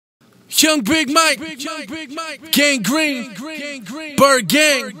Young Big Mike, Gang Green, Bird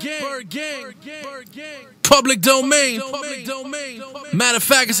Gang, Public Domain. Matter of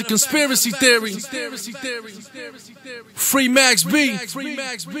fact, it's a conspiracy theory. Free Max B.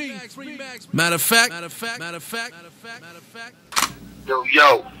 Matter of fact.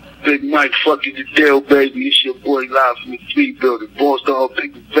 Yo, Big Mike, fucking the deal, baby. It's your boy live from the 3 building. Boss the whole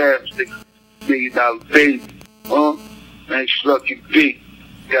big fast, $1 million baby. Thanks fucking B.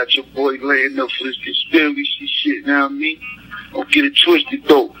 Got your boy laying up for this conspiracy shit, now I mean? Don't get it twisted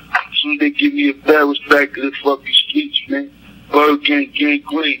though. As soon as they give me a barrels back to the fucking streets, man. Bird Gang, Gang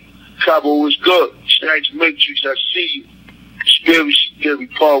Green. Cabo is good. Snacks Matrix, I see you. Conspiracy theory,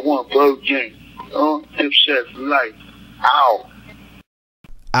 part 1, Bird Gang. Dipset for life. Ow.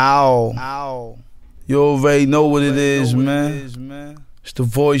 Ow. Ow. You already know what it is, man. It's the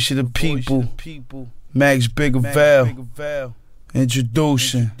voice of the people. Max Big Ooww.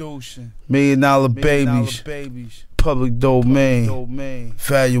 Introducing $1 Million Babies. Public Domain.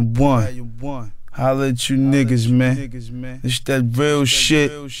 Volume 1. Holla at you niggas, man. It's that real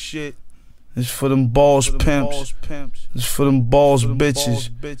shit. It's for them boss pimps. It's for them boss bitches.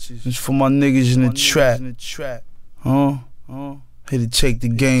 It's for my niggas in the trap. Here to take the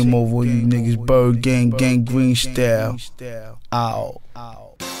game over you niggas. Bird Gang, Gang Green style. Ow.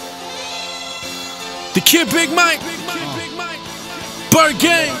 The Kid Big Mike, Bird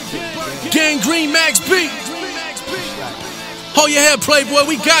Gang, Gang Green, Max B. Hold your head, Playboy,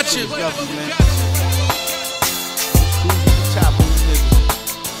 we got you.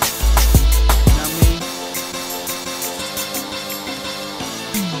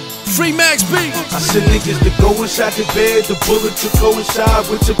 Free Max B. I said niggas to go inside your bed, the bullet to coincide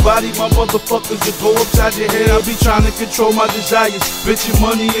with your body, my motherfuckers to go upside your head. I be trying to control my desires, bitchin'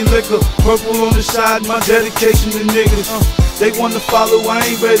 money and liquor, purple on the side, my dedication to niggas. They wanna follow, I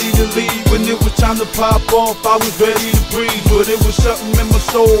ain't ready to leave. When it was time to pop off, I was ready to breathe. But it was something in my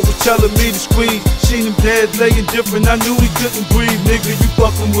soul was telling me to squeeze. Seen him dead, laying different, I knew he couldn't breathe. Nigga, you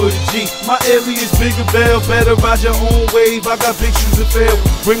fucking with a G. My alias Big Ooww, better ride your own wave. I got big shoes to fill.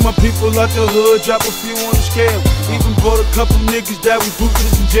 Bring my people out the hood, drop a few on the scale. Even brought a couple niggas that was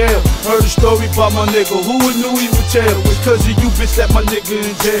ruthless in jail. Heard a story about my nigga, who would knew he would tell? It's cause of you, bitch, that my nigga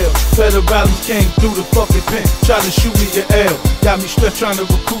in jail. Federales came through the fucking pen, tried to shoot me an L. Got me stressed trying to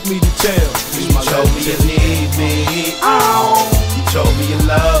recruit me to tell. You told me you need me. Ow. You told me you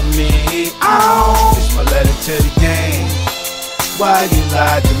love me. Ow. It's my letter to the game. Why you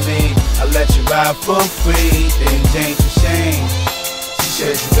lied to me? I let you ride for free. Things ain't the same. She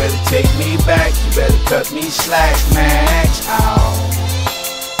said you better take me back. You better cut me slack, Max. Ow.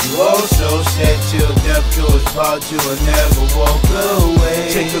 You also said till death do us part, you will never walk away.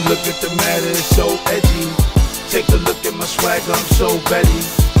 Take a look at the matter, it's so edgy. Take a look at my swag, I'm so ready.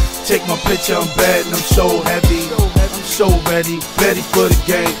 Take my picture, I'm bad and I'm so heavy. I'm so ready for the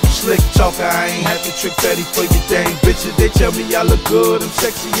game. Slick talker, I ain't have to trick Betty for your dame. Bitches, they tell me I look good, I'm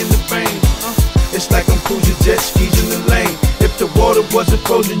sexy in the range. It's like I'm cruising jet skis in the lane. If the water wasn't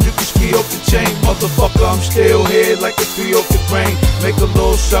frozen, you could ski off the chain. Motherfucker, I'm still here like a 3 off the grain. Make a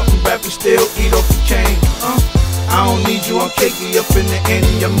little something, rap and still eat off the cane. I don't need you, I'm cakey up in the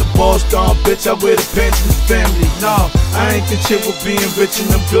ante. I'm the boss down, bitch, I wear the pants in the family. Nah, I ain't content with being rich and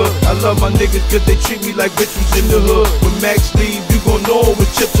I'm good. I love my niggas cause they treat me like bitch was in the hood. When Max leave, you gon' know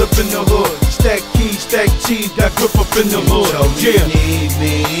with chips up in the hood. Stack keys, stack cheese, got grip up in the hood. You told me you need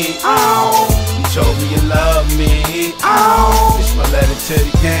me. Ow. You told me you love me. Ow. It's my letter to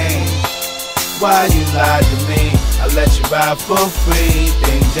the game. Why you lied to me? I let you ride for free.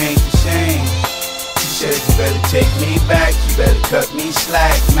 Things ain't the same. You said you better take me back, you better cut me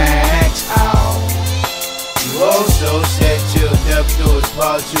slack, Max. Ow. You also said till death do us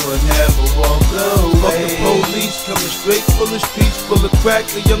part, you will never walk away. Fuck the police, coming straight full of streets, full of crack.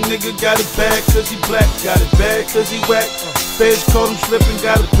 A young nigga got it bad cause he black, got it bad cause he whack. Feds caught him slipping,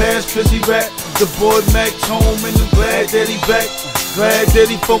 got it pass cause he rap. The boy Max home and I'm glad that he back. Glad that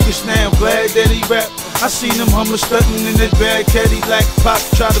he focused now, glad that he rap. I seen him humble stunting in that bad Cadillac. Pop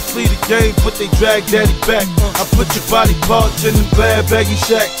try to flee the game, but they drag daddy back. I put your body parts in them glad baggy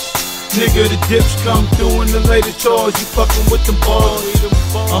sacks. Nigga, the dips come through in the latest charge. You fucking with them balls.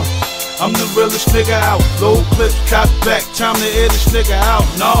 I'm the realest nigga out. Low clips, cop back. Time to air this nigga out.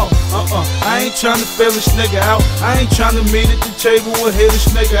 No, I ain't tryna fail this nigga out. I ain't tryna meet at the table or hear this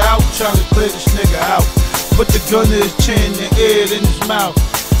nigga out. Tryna clear this nigga out. Put the gun to his chin and air it in his mouth.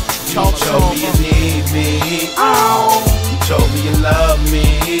 You told me you need me. Ow. You told me you love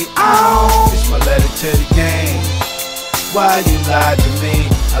me. Ow. It's my letter to the game. Why you lied to me?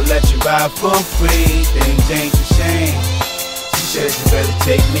 I let you ride for free. Things ain't the same. She said you better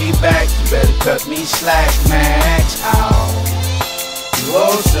take me back, you better cut me slack, Max. Ow. You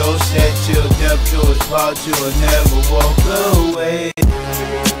also said till death do us part, you will never walk away.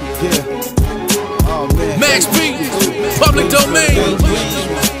 Yeah. Oh man. Max B, public domain.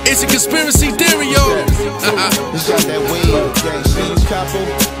 It's a conspiracy theory, yo. He got that wave, gang scenes couple.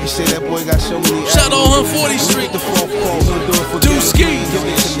 He say that boy got so many. Shout out on 40th Street. Dooski,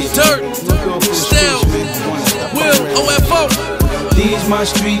 Dirt, Stell, Will, OFO. Deez my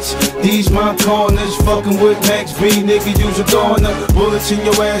streets, Deez my corners. Fucking with Max B, nigga, use a goner. Bullets in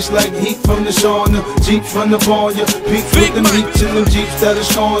your ass like heat from the sauna. Jeeps run up on ya. Peek with them heats in them Jeeps that'll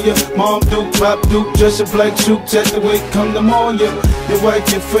scorn ya. Mom Duke, Pop Duke, just a black suit. At the wake, come to mourn ya. Your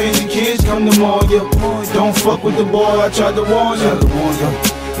wife, your friends, your kids come to mourn ya. Don't fuck with the boy, I tried to warn ya.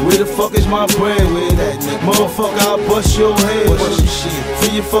 Where the fuck is my bread? Where that nigga? Motherfucker, I'll bust your head.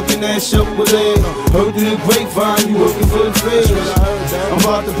 Fill your fucking ass up with lead. Heard through the grapevine, you working for the feds. I'm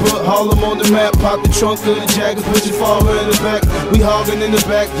about to put Harlem on the map. Pop the trunk of the jacket, put your father in the back. We hogging in the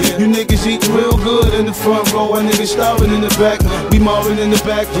back. You niggas eating real good in the front row. Our niggas starving in the back. We mobbing in the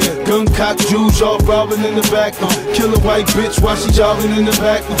back. Gun cock, Jews all robbing in the back. Kill a white bitch while she jogging in the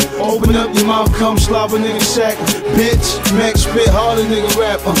back. Open up your mouth, come slobber nigga sack. Bitch, Max spit harder nigga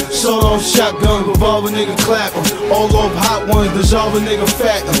rap. Sawed off shotgun, revolver nigga clap. All off hot ones, dissolve a nigga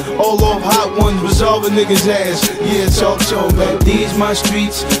fat. All off hot ones, resolve a nigga's ass. Yeah, talk to him, man. Deez my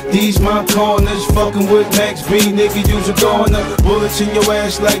streets, Deez my corners. Fucking with Max B, nigga, use a goner. Bullets in your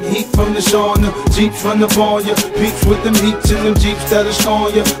ass like heat from the sauna. Jeeps run up on ya. Peeps with them heats in them Jeeps that'll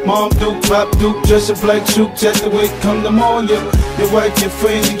scorn ya. Mom Duke, Pop Duke, just a black suit. At the wake, come to mourn ya. Your wife, your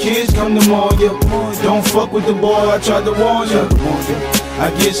friends, your kids come to mourn ya. Don't fuck with the boy, I tried to warn ya. I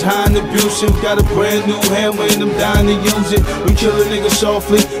get high and abusive, got a brand new hammer and I'm dying to use it. We kill a nigga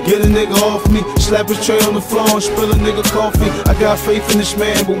softly, get a nigga off me. Slap his tray on the floor and spill a nigga coffee. I got faith in this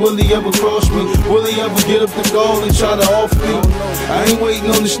man, but will he ever cross me? Will he ever get up the goal and try to off me? I ain't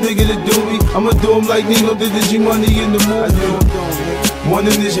waiting on this nigga to do me. I'ma do him like Nino did the G-Money in the movie. One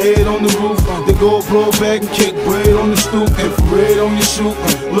in his head on the roof, the gold blow back and kick bread on the stoop. Infrared on your suit,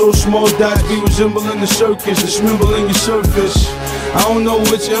 little small dots be resembling the circus, the smimble in your surface. I don't know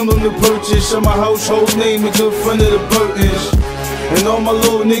which emblem to purchase, or my household name a good friend of the Burtons. And all my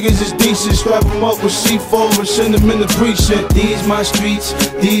little niggas is decent. Strap them up with C4 and send them in the precinct. Deez my streets,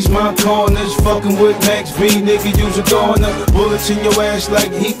 Deez my corners. Fucking with Max B, nigga, use a goner. Bullets in your ass like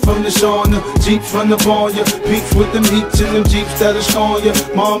heat from the sauna. Jeeps run up on ya. Peeps with them heats in them Jeeps that'll scorn ya.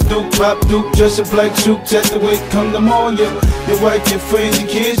 Mom Duke, Pop Duke, just a black suit. At the wake, come to mourn ya. Your wife, your friends, your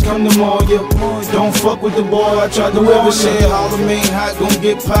kids come to mourn ya. Don't fuck with the boy, I tried to warn ya. Whoever said Harlem ain't hot, gon'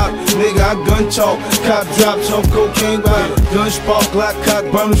 get popped. Nigga, I gun talk. Cop drops off cocaine by gun spark. Glock cock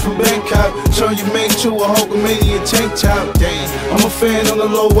burners from Bangkok. Turn your mate to a Hulkamanian tank top. Damn, I'm a fan on the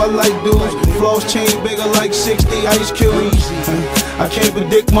low, I like dudes. Floss chain bigger like 60 ice cubes. I can't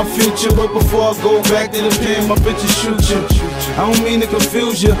predict my future, but before I go back to the pen, my bitches shoot you. I don't mean to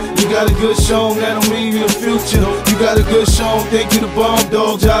confuse you. You got a good song, that don't mean you the future. You got a good song, thank you the bomb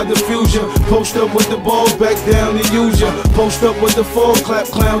dogs, I diffuse you. Post up with the balls, back down and use ya. Post up with the fall, clap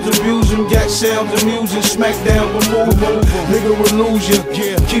clowns, abuse them. Gat sounds amusing, smack down, remove them. Nigga will lose ya.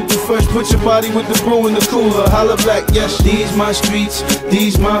 Keep it fresh, put your body with the brew in the cooler. Holla back, yes. Deez my streets,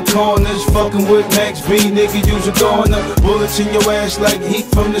 Deez my corners. Fucking with Max B, nigga, use a goner. Bullets in your ass like heat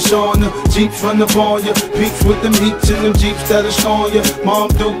from the sauna. Jeeps run up on ya. Peeps with them heats in them Jeeps that'll scorn ya. Mom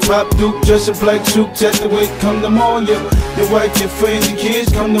Duke, Pop Duke, just a black suit. At the wake, come to mourn ya. Your wife, your friends, your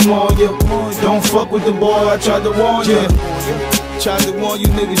kids come to mourn ya. Don't fuck with the boy, I tried to warn ya. Tried to warn you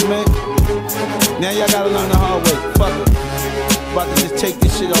niggas, man. Now y'all gotta learn the hard way. Fuck it. About to just take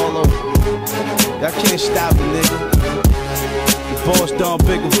this shit all over. Y'all can't stop it, nigga. The boss done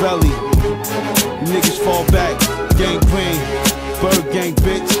bigger belly. You niggas fall back. Gang green. Bird gang,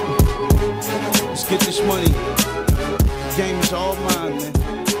 bitch. Let's get this money. The game is all mine, man.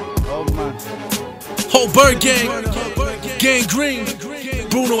 All mine. Whole Bird gang. Gang green.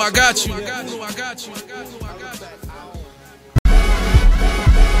 Bruno, I got you. Let's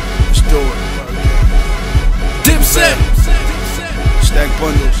do it. Dipset. Stack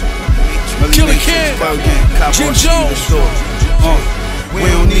bundles. Killer Kid. Jim Jones. We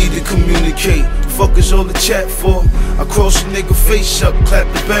don't need to communicate. Fuck is all the chat for? I cross a nigga face up, clap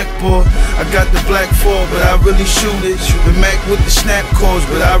the backboard. I got the black 4, but I really shoot it. The Mac with the snap calls,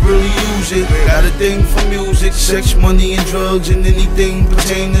 but I really use it. Got a thing for music, sex, money, and drugs, and anything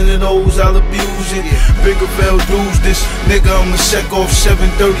pertaining to those, I'll abuse it. Bigger Bell dudes, this nigga, I'ma check off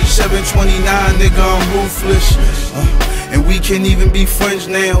 730, 729, nigga, I'm ruthless. And we can't even be friends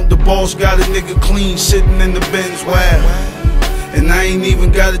now. The boss got a nigga clean, sitting in the Benz, wow. And I ain't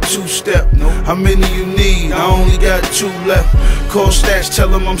even got a two-step. How many you need? I only got 2 left. Call stats, tell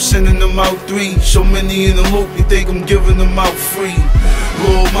them I'm sending them out 3. So many in the loop, you think I'm giving them out free.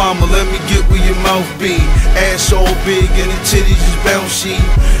 Lil' mama, let me get where your mouth be. Ass all big and the titties is bouncy.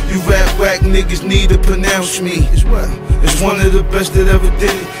 You rap whack niggas need to pronounce me. It's one of the best that ever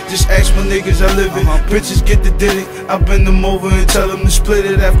did it. Just ask my niggas I live it. Bitches get the did it. I bend them over and tell them to split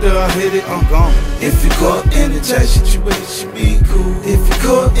it after I hit it. I'm gone. If you caught in a tight situation, be cool. If you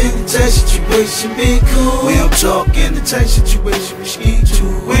caught in a tight situation, be cool. We don't talk in a tight situation, we ski too.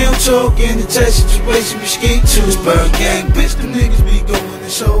 We don't talk in a tight situation, we ski too. Spur gang, bitch, them niggas be going in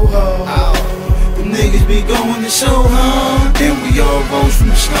so hard. Them niggas be going in so hard. And we all rose from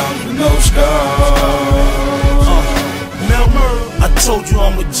the slums with no scars. I told you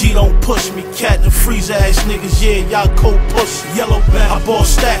I'm a G, don't push me. Cat and freeze ass niggas, yeah, y'all cold push. Yellow back, I bought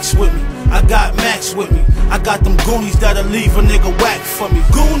stacks with me. I got Max with me. I got them Goonies that'll leave a nigga whack for me.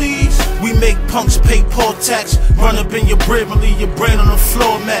 Goonies, we make punks pay poor tax. Run up in your bread and leave your brain on the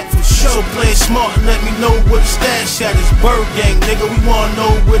floor mat. For sure. So play it smart and let me know where the stash at. It's Bird Gang, nigga, we wanna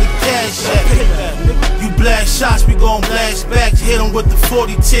know where the cash at. You blast shots, we gon' blast back. Hit them with the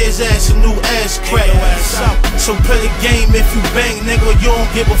 40 tears ass, a new ass crack. So play the game if you bang, nigga. You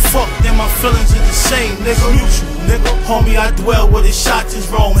don't give a fuck, then my feelings are the same, nigga. Mutual, nigga. Homie, I dwell where the shots is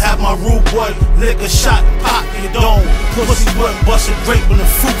wrong. Have my rude boy lick a shot and pop your dome. Pussy wouldn't bust a grape in a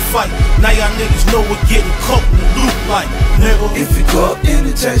fruit fight. Now y'all niggas know what getting coke in the loop like, nigga. If you caught in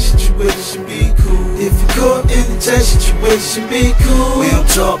a tight situation, be cool. If you caught in a tight situation, be cool. We don't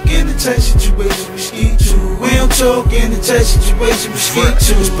talk in a tight situation, we ski too. We don't talk in a tight situation, we ski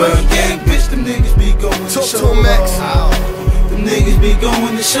too. Spur gang, bitch, them niggas be going so hard. Them niggas be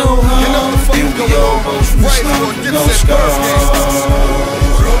going to so hard. And we all rose from the slums with no scars.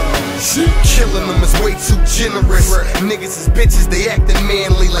 Killing them is way too generous. Niggas is bitches, they acting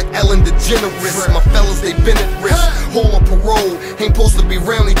manly like Ellen DeGeneres. My fellas, they been at risk. Hold on parole, ain't supposed to be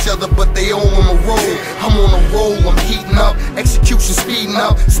around each other, but they all on a roll. I'm on a roll, I'm heating up, execution speeding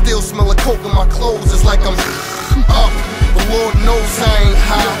up. Still smell of coke in my clothes, it's like I'm up. But Lord knows I ain't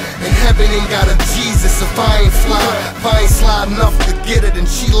high, and heaven ain't got a Jesus if I ain't fly. If I ain't slide enough to get it, and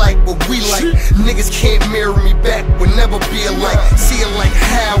she like what we like. Niggas can't mirror me back, we'll never be alike. See it like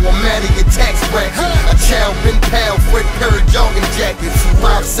how I'm out of your tax bracket. A child been pal, Fred Perry jogging jackets.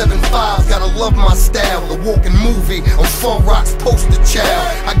 575, gotta love my style. The walking movie, I'm Far Rock's poster child.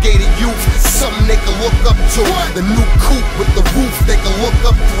 I gave the youth something they can look up to. The new coupe with the roof they can look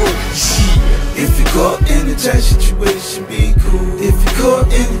up through. Yeah. If you caught in a tight situation, be cool. If you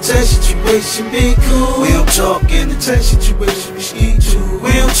caught in a tight situation, be cool. We don't talk in a tight situation, we ski too.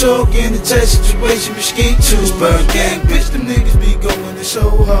 We don't talk in a tight situation, we ski too. Spur gang, bitch, them niggas be going to so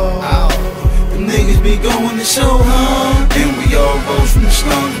hard. Them niggas be going to so hard. And we all rose from the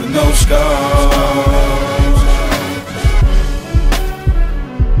slums with no scars.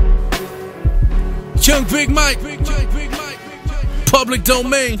 Young Big Mike, public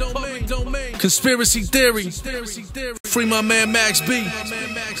domain, conspiracy theory. Free my man Max B.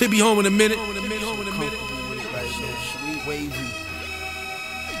 He'll be home in a minute.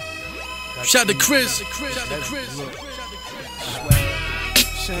 Shout to Chris.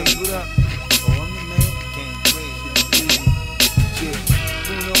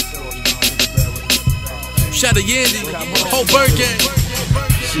 Shout to Yandy, whole Bird Gang.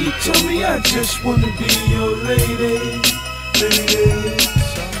 She told me I just wanna be your lady, lady.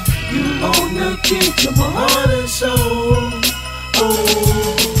 You own the key to my heart and soul.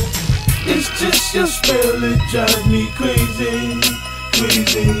 Oh, it's just your spell, it drives me crazy,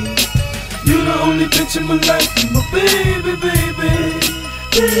 crazy. You the only bitch in my life, you my baby, baby.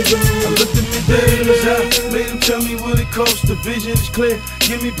 I looked at me baby's eye, made him tell me what it costs. The vision is clear,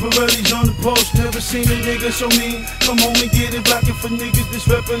 give me Pirellis on the post. Never seen a nigga so mean. Come home and get it rockin' for niggas that's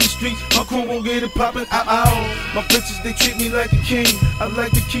rapping the streets. My crew gon' get it poppin', ow, ow. My bitches, they treat me like a king. I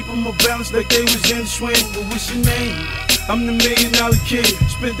like to keep them a balance like they was in swing. But what's your name? I'm the $1 million kid.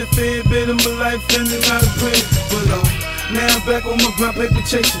 Spent a fair bit of my life in and out of prison. But now I'm back on my grind, paper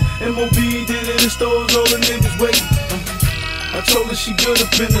chasing. M.O.B. did it in the stores, all the niggas waiting. I told her she good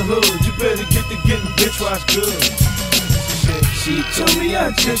up in the hood. You better get to getting, bitch, while it's good. She told me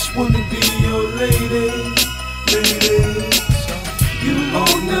I just wanna be your lady, lady. You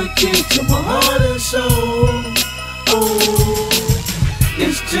own the key to my heart and soul. Oh,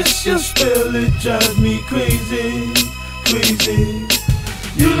 it's just your spell, it drives me crazy, crazy.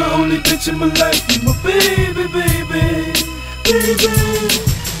 You the only bitch in my life, you my baby, baby, baby,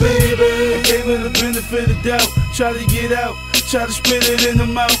 baby. I gave her the benefit of doubt, try to get out. Try to spit it in the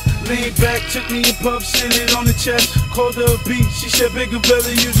mouth, leaned back, took me a puff, sit it on the chest. Called her a beat, she said Bigger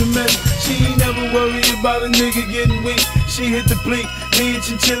Valley, use a mess. She ain't never worried about a nigga getting weak. She hit the bleak, me and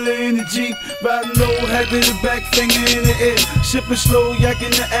Chinchilla in the Jeep. Riding low, had to the back, finger in the air. Sipping slow,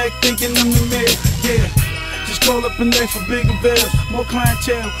 yakking the act, thinking I'm the mayor. Yeah. Just call up and ask for bigger bells, more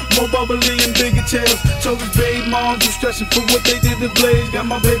clientele, more bubbly and bigger tails. Told his baby moms I'm stressing for what they did to Blaze. Got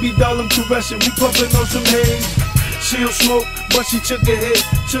my baby doll, I'm caressing, we puffin' on some haze. She don't smoke, but she took a hit,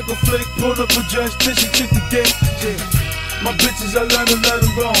 took a flick, pulled up a dress, then she took the dick. Yeah. My bitches, I let them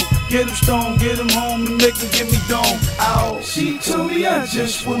roam. Get them stoned, get them home, and make them give me dome. Ow. She told me I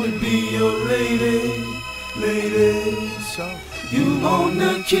just wanna be your lady, lady. You own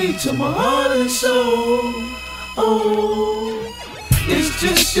the key to my heart and soul. Oh, it's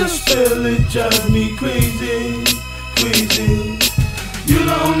just your spell, it drives me crazy, crazy. You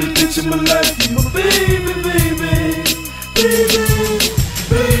the only bitch in my life, you my baby, baby, baby,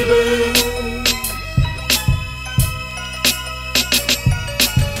 baby.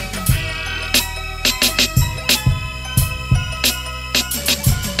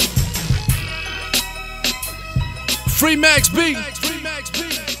 Free Max B.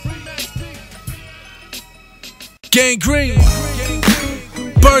 Gangrene.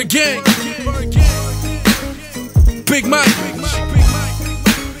 Bird Gang. Big Mike.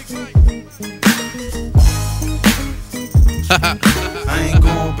 I ain't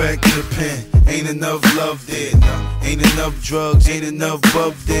going back to the pen. Ain't enough love there. No. Ain't enough drugs. Ain't enough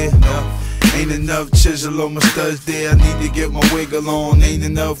bub there. No. Ain't enough chisel on my studs there. I need to get my wiggle on. Ain't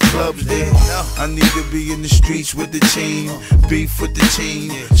enough clubs there. I need to be in the streets with the chain. Beef with the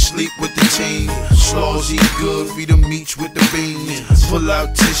chain. Sleep with the chain. Slaws eat good. Feed them meats with the beans. Pull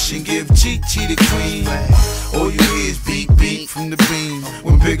out tish and give Chi-Chi the queen. All you hear is beat beat from the beam.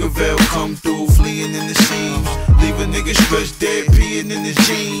 When Bigger Veil come through, fleeing in the seams. Leave a nigga stretched dead, peeing in his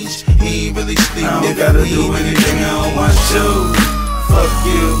jeans. He ain't really sleeping. I don't gotta do anything I don't want to. Fuck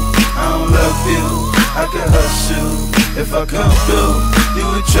you, I don't love you, I can hustle. If I come through, you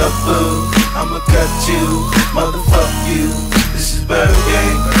in trouble. I'ma cut you, motherfuck you. This is Bird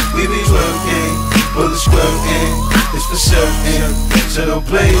Gang, we be working. Pull the squirt in, it's for certain. So don't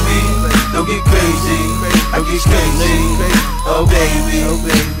play me, don't get crazy. I get crazy, oh baby, oh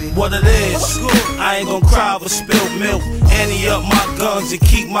baby. What it is, I ain't gon' cry over spilled milk. Ante up my guns and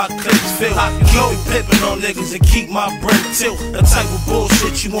keep my clips filled. Keep it pippin' on niggas and keep my brain tilt. The type of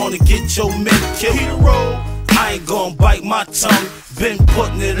bullshit you wanna get your men killed. I ain't gon' bite my tongue. Been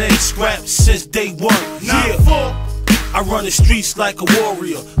putting it in scraps since day one. Yeah, I run the streets like a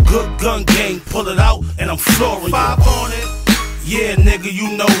warrior. Good gun game, pull it out and I'm flooring you. 5 on it. Yeah, nigga,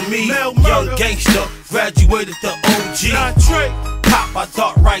 you know me. Young gangster, graduated the OG. Pop, I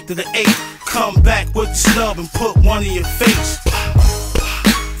thought right to the 8. Come back with the snub and put one in your face.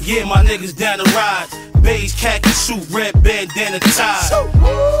 Yeah, my niggas down the ride. Beige khaki suit, red bandana tie.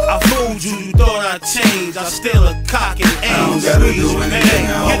 I fooled you, you thought I changed. I still a cock and aim. I don't gotta do anything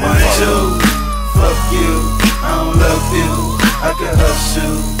I don't want to. Fuck you, I don't love you, I can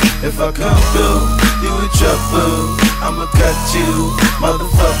hustle. If I come through, you in trouble. I'ma cut you,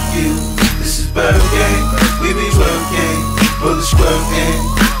 motherfuck you. This is Bird Gang, we be working. Pull the squirt in,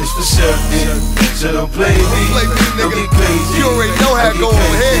 it's for certain. So don't play me, don't get crazy. You already know how it go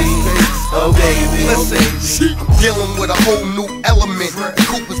over here. Oh baby, listen, I'm dealing with a whole new element. The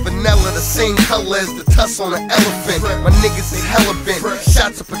coupe is vanilla, the same color as the tusk on an elephant. My niggas is hella bent,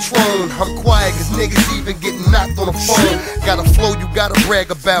 shots of Patron. I'm quiet cause niggas even getting knocked on the phone. Got a flow you gotta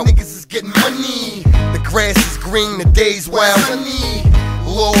brag about. Niggas is getting money. The grass is green, the day's wild.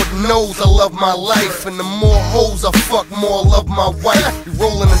 Lord knows I love my life, and the more hoes I fuck, more I love my wife. You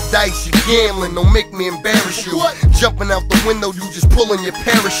rolling the dice, you gambling, don't make me embarrass you. Jumping out the window, you just pulling your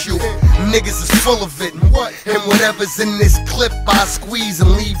parachute. Niggas is full of it, and whatever's in this clip, I squeeze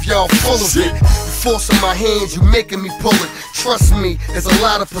and leave y'all full of it. You forcing my hands, you making me pull it. Trust me, there's a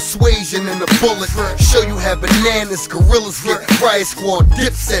lot of persuasion in the bullet. Show you how bananas, gorillas get. Riot Squad,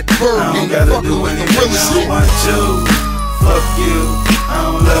 Dipset, Bird Gang, fucking with the realest shit. Fuck you, I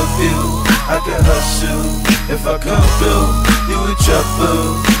don't love you, I can hustle. If I come through, you in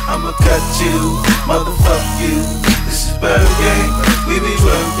trouble. I'ma cut you, motherfuck you. This is Bird Gang, we be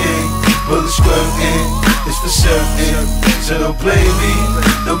working. Pull the squirt in, it's for certain. So don't play me,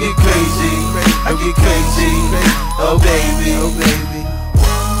 don't get crazy. I get crazy, oh baby, oh baby.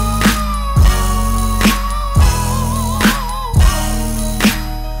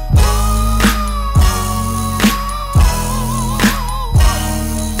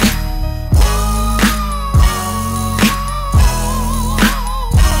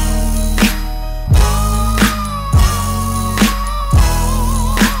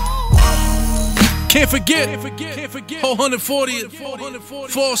 forget. Whole 140th.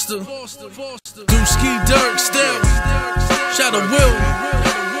 Foster. Dooski Dirk still. Shout out to Will.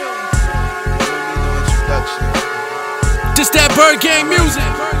 Just that Bird Gang music.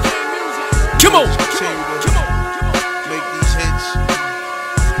 Come on. Make these hits.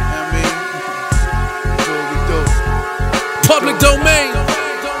 I mean, that's what we do. Public domain.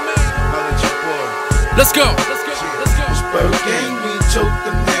 Let's go. This Bird Gang, we choke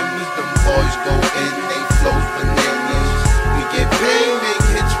them hammers. Them boys go in, they flows bananas. We get paid, make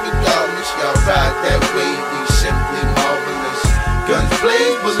hits regardless. Y'all ride that way, we simply marvelous. Guns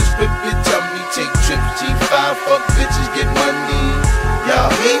blaze, bullets rip your tummy. Take trips, G5, fuck bitches, get money.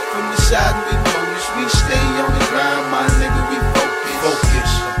 Y'all hate from the side, we notice. We stay on the grind, my nigga, we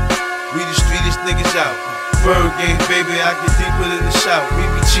focus. We the streetest niggas out. Bird Gang, baby, I get deeper than the shout. We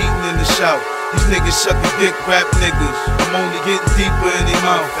be cheating in the shout. These niggas sucking dick, rap niggas. I'm only getting deeper in their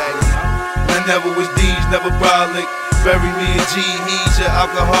mouth. And I never was Deez, never brolic. Bury me a G, he's an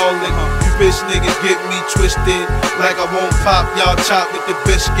alcoholic. You bitch niggas get me twisted. Like I won't pop, y'all chop with the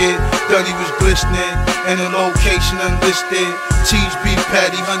biscuit. Duddy was glistening, and the location unlisted. Cheese, beef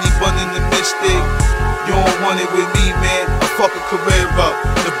patty, honey bun in the mystic. You don't want it with me, man. I fuck a career up.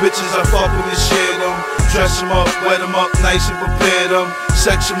 The bitches I fuck with and share them. Dress them up, wet them up, nice and prepare them.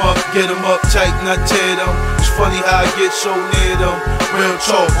 Sex them up, get them up tight and I tear them. It's funny how I get so near them. Real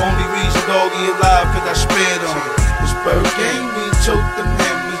talk, only reason doggy alive cause I spare them. This Bird Gang, we choke them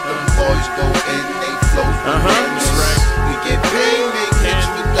hammers. Them boys go in, they float bananas. We get paid, make hits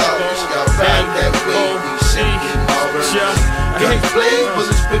with dollars. Y'all ride that way, we simply marvelous. Guns blaze,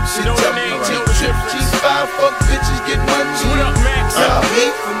 bullets rip your tummy. Take trips, G5, fuck bitches, get money. Y'all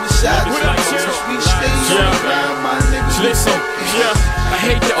hate from the side, we stay on the ground, my niggas. Listen, I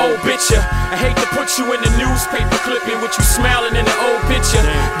hate the old bitch, I hate to put you in the newspaper clipping with you smiling in the old picture.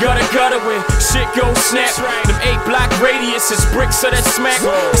 Gutter when shit goes snap. Them 8-block radiuses, bricks of that smack.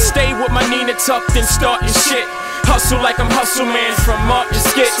 I stay with my Nina tucked in starting shit. Hustle like I'm Hustle Man from Martin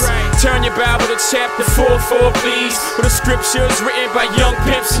Skits. Turn your Bible to chapter 4, please. With the scriptures written by young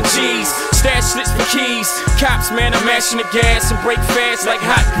pimps and G's. Stash slits for keys. Cops, man, I'm mashing the gas and break fast like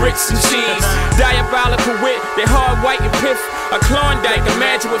hot grits and cheese. Diabolical wit, they hard white and piff. A Klondike,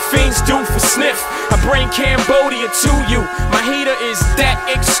 imagine what fiends do for sniff. I bring Cambodia to you. My heater is that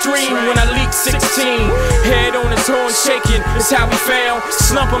extreme. When I leak 16, head on his horn shaking. It's how we found.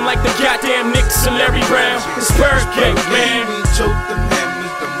 Slump him like the goddamn Knicks and Larry Brown. It's Bird Gang, man. We choke them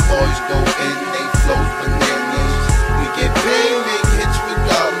hammers. Them boys go in, they float bananas. We get paid, make hits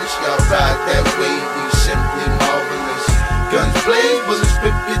regardless. Y'all ride that way, we simply marvelous. Guns blaze, bullets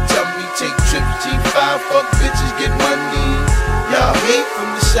rip your tummy. Take trips, G5, fuck bitches, get money. Y'all hate from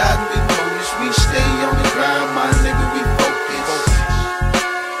the side, we notice. We stay on the grind, my nigga, we focus.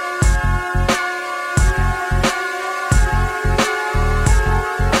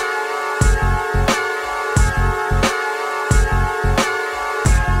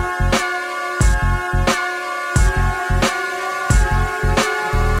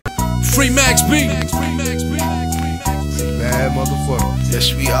 Free Max B. Bad motherfucker.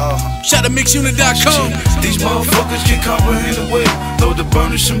 Yes, we are. Shout to mixunit.com. These motherfuckers can't comprehend the way. Load the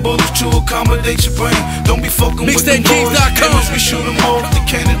burners and bullets to accommodate your brain. Don't be fucking with them boys. Mixtapekings.com. We shoot them off, the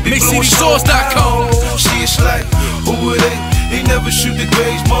cannon be blowing MixCDSource.com. See, it's like, who are they? They never shoot the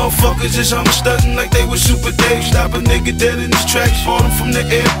grades. Motherfuckers is I'm stunting like they were Super Dave. Stop a nigga dead in his tracks. Bought him from the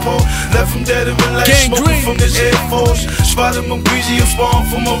airport. Left him dead and relaxed. Smoking from his Air Force. Spot him, I'm greasy and spawn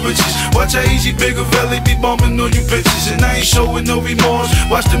for my riches. Watch how easy Bigger Valley be bumping on you bitches. And I ain't showing no remorse.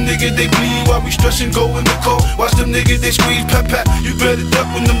 Watch them niggas, they bleed while we stressin', go in the cold. Watch them niggas, they squeeze, pat. You better duck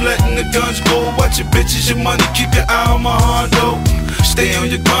when them letting the guns go. Watch your bitches, your money, keep your eye on my Hondo. Stay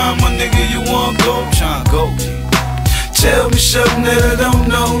on your grind, my nigga, you want go. Tryna go. Tell me something that I don't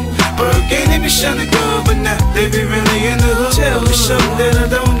know. Bird Gang, they be shining good, but now they be really in the hood. Tell me something that I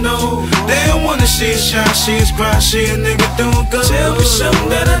don't know. They don't wanna see us shine, see us grind, see a nigga doing good. Tell me something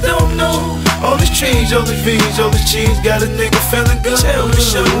that I don't know. All these trees, all these V's, all this cheese, got a nigga feeling good. Tell me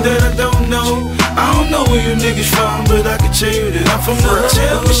something that I don't know. I don't know where you niggas from, but I can tell you that I'm from the hood.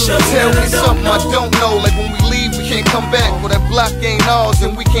 Tell me something that I don't know. Like when we leave, we can't come back. Well, that block ain't ours,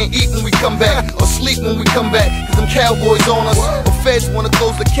 and we can't eat when we come back, or sleep when we come back, cause them cowboys on us. Or feds wanna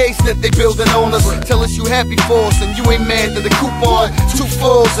close the case that they building on us. Tell us you happy for us, and you ain't mad that the coupon 2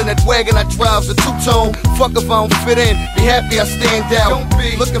 fours and that wagon I drive's a 2-tone. Fuck if I don't fit in, be happy I stand out. Don't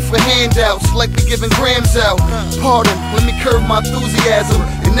be looking for handouts like we giving grams out. Pardon, let me curb my enthusiasm.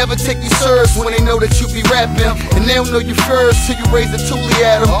 And never take you serious when they know that you be rapping. And they don't know you first till you raise the toolie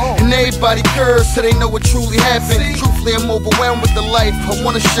at them. And everybody curse till they know what truly happened. Truthfully, I'm overwhelmed with the life I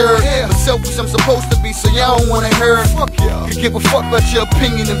wanna share. But selfish I'm supposed to be, so y'all don't wanna hear. You give a fuck about your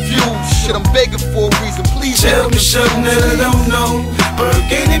opinion and views. Shit, I'm begging for a reason, please tell me something that I don't know.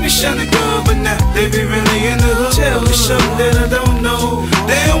 Birthday, they be shining good, but now they be really in the hood. Tell me something that I don't know.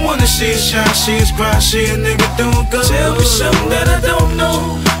 They don't wanna see us shine, see us cry, see a nigga doing good. Tell me something that I don't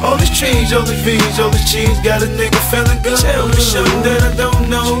know. All these trees, all these V's, all this cheese, got a nigga feeling good. Tell me something that I don't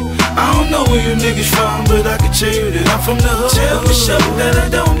know. I don't know where you niggas from, but I can tell you that I'm from the hood. Tell me something that I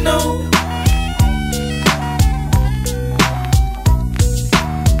don't know.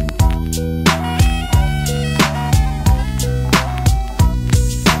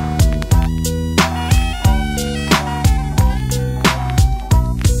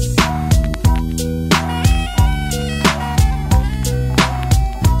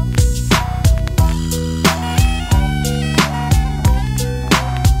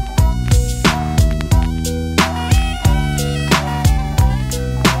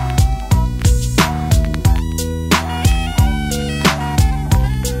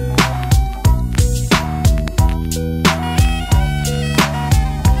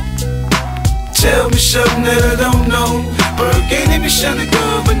 Tell me something that I don't know. Birthday, they be shining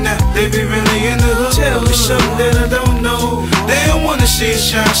good, but now they be really in the hood. Tell me something that I don't know. They don't wanna see us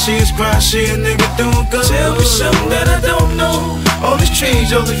shine, see us cry, see a nigga doing good. Tell me something that I don't know. All these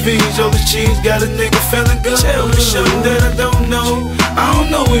trees, all these V's, all this cheese, got a nigga feeling good. Tell me something that I don't know. I don't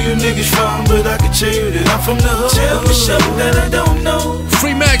know where you niggas from, but I can tell you that I'm from the hood. Tell me something that I don't know.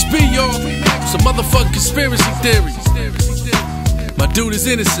 Free Max B, y'all. Some motherfucking conspiracy theory. My dude is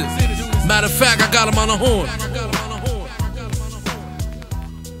innocent. Matter of fact, I got him on the horn.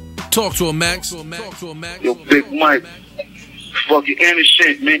 Talk to him, Max. Yo, Big Mike. Fucking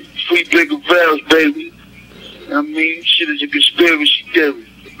innocent, man. Free Bigger Vales, baby. I mean, shit is a conspiracy theory.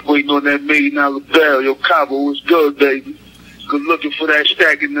 Waiting on that $1 million bail. Yo, Cabo, what's good, baby? Good looking for that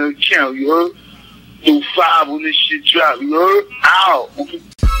stack in the account, you heard? Do 5 when this shit drop, you heard? Ow!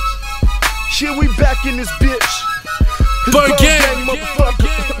 Shit, we back in this bitch. Bird gang,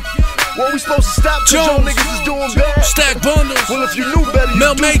 motherfucker. What we supposed to stop cause y'all niggas is doing bad? Stack bundles. Well, if you knew better, you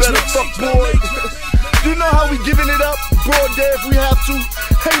do better, fuck boy. You know how we giving it up, broad day if we have to.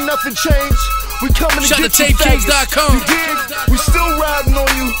 Ain't nothing changed. We coming to get you ShotTheTapeKings.com. You dig? We still riding on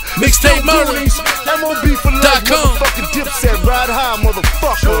you. Mixtape murders. M.O.B for life, motherfucking Dipset, ride high,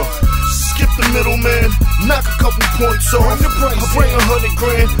 motherfucker. Skip the middleman, knock a couple points off. I bring 100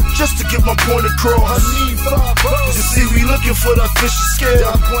 grand just to get my point across. You see, we looking for that fishy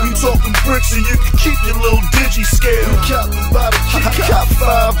scale. We talking bricks and you can keep your little digi scale. I cop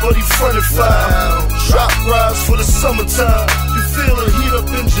 5, but he fronted 5. Drop rides for the summertime. You feel the heat up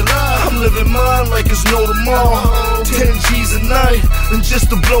in July. I'm living mine like it's no tomorrow. 10 G's a night and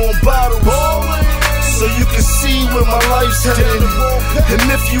just to blow bottles. So you can see where my life's heading. And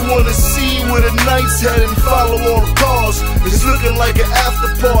if you wanna see where the night's heading, follow all the cars. It's looking like an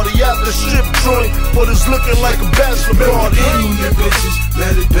after party, after strip joint, but it's looking like a bachelor party. Bang on your bitches,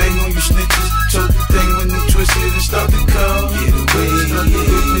 let it bang on you snitches. Told the thing when you twist it and start to call. Get away,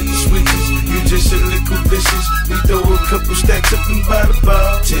 hit the switches. You just a little vicious. We throw a couple stacks up and buy the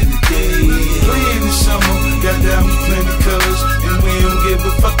bar. 10 a day. We in the summer, got diamonds plenty colors, and we don't give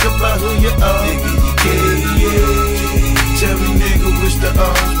a fuck about who you are. Nigga, you gay, yeah. Tell me, nigga, what's the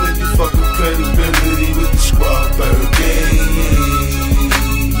odds when you fuck with credibility with the squad? Bird gang, yeah.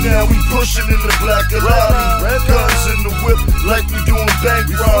 Now we pushing in the black Ferrari, guns in the whip like we doing bank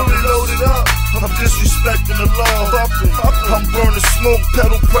robbery. Loaded up, I'm disrespecting the law. I'm burning smoke,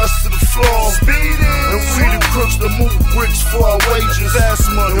 pedal pressed to the floor. And we the crooks that move bricks for our wages.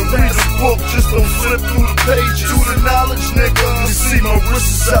 Fast money, and read a book, just don't flip through the pages. Do the knowledge, nigga. You see my wrist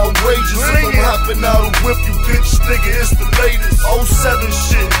is outrageous. I'm hopping out a whip, you bitch, nigga, it's the latest. 07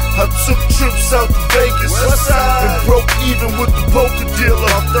 shit, I took trips out to Vegas and broke even with the poker dealer.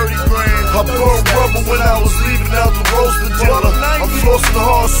 30 grand. I burned rubber when I was leaving out the roaster dealer. I'm flossing the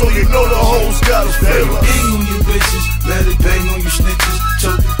hard so you know the hoes got a filler. Bang on you bitches, let it bang on you snitches.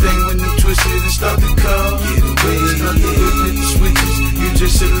 Told the thing when you twist it and start to call. Get away, hit the switches. You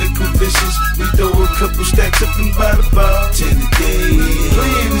just a little vicious. We throw a couple stacks up and buy the bar. 10 a day. We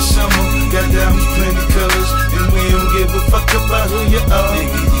in the summer, got diamonds plenty colors, and we don't give a fuck about who you are.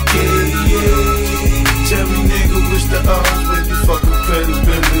 Nigga, you gay, yeah. Tell me, nigga, what's the odds when you fuck with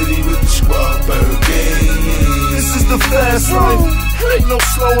credibility with the squad? Bird gang, yeah. This is the fast life, ain't no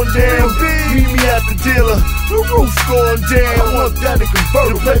slowing down. Meet me at the dealer, The roof going down, I want that to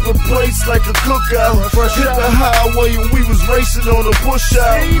convert. The paper plates like a cookout. Hit the highway and we was racing on a push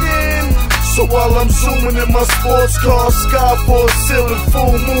out. So while I'm zooming in my sports car, sky for a ceiling,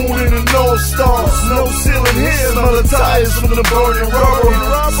 full moon and the North Stars. No ceiling here, smell the tires from the burning rubber.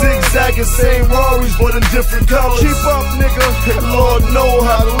 Zigzagging, same Rorys, but in different colors. Keep up, nigga, and Lord know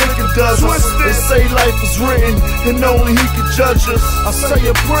how the liquor does us. They say life is written, and only he can judge us. I say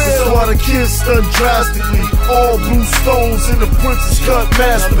a prayer, so why the kids stunt drastically. All blue stones in the Princess Cut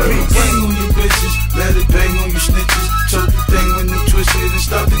masterpiece. Bang on your bitches, let it bang on your snitches. Told the thing when them twisted and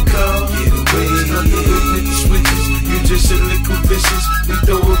start to come. Get away, start to whip with the switches. You just a little vicious. We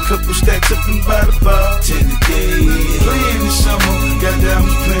throw a couple stacks up and by the bar. 10 a day, play in the summer. Got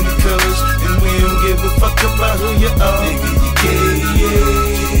diamonds, plenty colors, and we don't give a fuck about who you are. Nigga, you gay,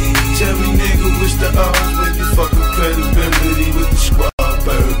 yeah. Tell me, nigga, what's the odds when you fuck with credibility with the squad?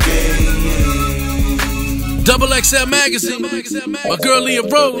 Double XL Magazine, my girl Leah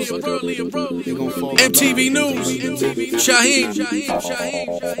Rose, MTV News, Shaheem,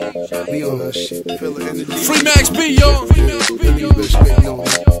 Free Max B, y'all.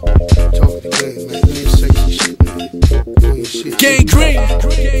 Gang Green,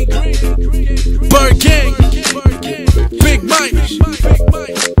 Bird Gang, Big Mike.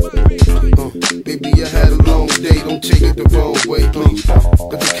 Baby, I had a long day, don't take it the wrong way, please.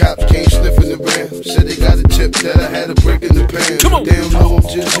 But the cops came sniffing around, said they got a tip that I had a break in the pan. Come on. They don't know I'm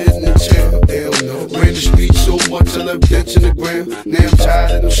just hitting the town. They don't know. Ran the streets so much I left dents in the ground. Now I'm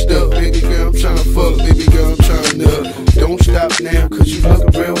tired and I'm stuck, baby girl, I'm trying to fuck, baby girl, I'm trying to nut. Don't stop now, cause you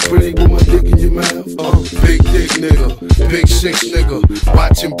lookin' real pretty with my dick in your mouth. Big dick nigga, big six nigga,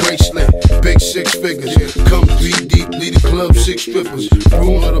 watching bracelet, big 6 figures. Come 3 deep, lead the club 6 strippers.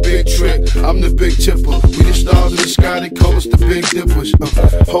 Room of the big trick, I'm the big tipper. We the stars in the sky, they call us the big dippers.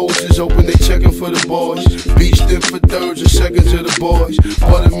 Hoes is open, they checking for the boys. Beached in for thirds and seconds of the boys.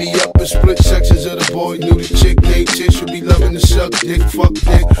 Butter me up in split sections of the boys. Knew this chick named Tish would be loving to suck dick, fuck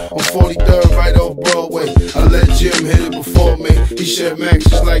dick. On 43rd, right off Broadway. I let Jim hit it before me. He said, Max,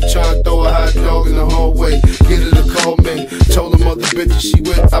 it's like trying to throw a hot dog in the hallway. Get her to call me. Told them other bitches she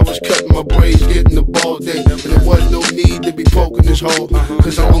with, I was cutting my braids, getting the ball day. And there wasn't no need to be poking this hole,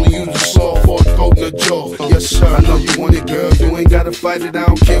 cause I only use a saw for a throat in the jaw. Yes sir, I know you want it, girl, you ain't gotta fight it. I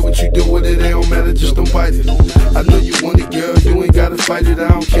don't care what you do with it, it don't matter, just don't bite it. I know you want it, girl, you ain't gotta fight it. I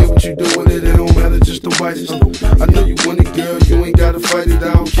don't care what you do with it, it don't matter, just don't bite it. I know you want it, girl, you ain't gotta fight it.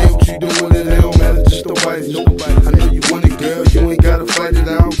 I don't care what you do with it, it don't matter, just don't bite it. I know you want it, girl, you ain't gotta fight it.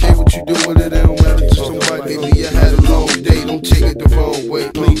 I don't care what you do with it, it don't matter, just don't bite it. Baby, I had a long day, don't take it the wrong way,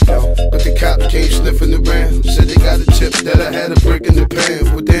 please. But the cops came sniffing around, said they got a tip that I had a brick in the pan.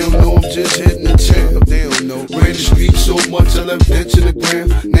 But they don't know I'm just hitting the town. They don't know. Ran the streets so much I left dents in the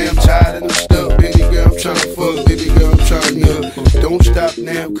ground. Now I'm tired and I'm stuck, baby girl, I'm trying to fuck, baby girl, I'm trying to nut. Don't stop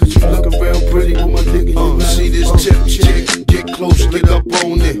now, cause you looking real pretty with my dick in your mouth. See this tip chick, get close, get up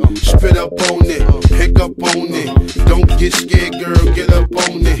on it, spit up on it, pick up on it. Don't get scared, girl, get up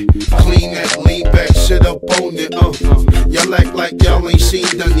on it. Clean that, lean back, sit up on it. Y'all act like y'all ain't seen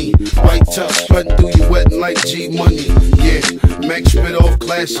Dunny. White top, strutting through you wetting like G Money. Yeah, Max spit off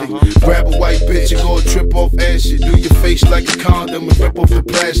classic. Grab a white bitch and go trip off acid. Do your face like a condom and rip off the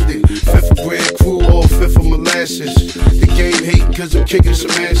plastic. Fifth of Grand Crew or fifth of molasses. The game hate cause I'm kicking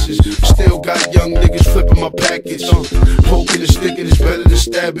some asses. Still got young niggas flipping my package. Poking and sticking is better than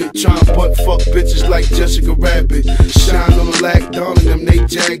stab it. Trying butt fuck bitches like Jessica Rabbit. Shine on the lack, down in them, they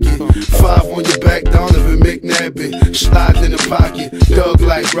jagged. 5 on your back, Donovan McNabbit. Sliding in the pocket, thug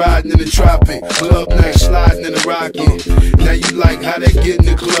like riding in the tropic. Club night, sliding in the rocket. Now you like how they get in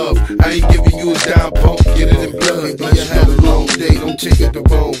the club. I ain't giving you a dime pump, get it in blood. You had a long day, don't take it the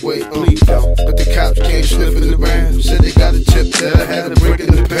wrong way, please don't. But the cops came sniffing around, said they got a tip that I had a brick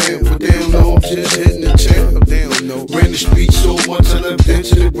in the pan. But they don't know I'm just hitting the town. They don't know. Ran the streets so much I left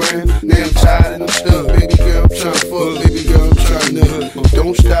dents in the ground. Now I'm tired and I'm stuck, baby girl, I'm trying to fuck, baby girl, I'm trying to nut.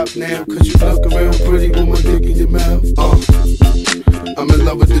 Don't stop now, cause you lookin' real pretty with my dick in your mouth. I'm in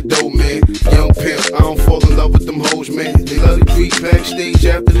love with the dough, man. Young pimp, I don't fall in love with them hoes, man. They love to creep backstage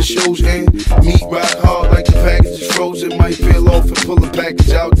after the shows end. Meat rock hard like the package is frozen. Might peel off and pull a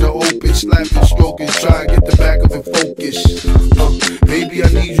package out the open. Slapping, stroking, try and get the back of it focused. Baby, I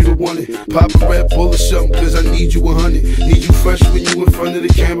need you to want it. Pop a Red Bull or something, cause I need you 100. Need you fresh when you in front of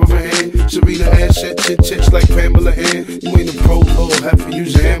the camera and Serena asset, tits like Pamela Ann. You ain't a pro, Lord, have to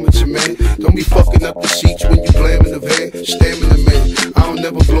use an amateur, man. Don't be fucking up the seats when you blamming the van. Stamina, man, I don't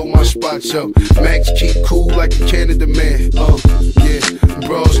never blow my spots up. Max keep cool like a Canada man. Yeah,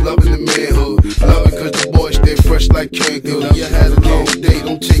 bros loving the manhood. Love it cause the boys stay fresh like Ching. You had a long day,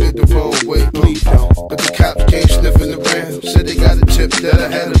 don't take it the wrong way, please. But the cops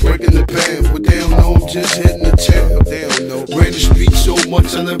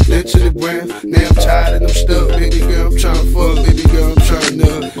I left ditch in the ground. Now I'm tired and I'm stuck. Baby girl, I'm tryna fuck. Baby girl, I'm tryna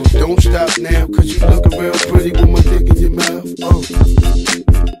nut. Don't stop now, cause you looking real pretty with my dick in your mouth.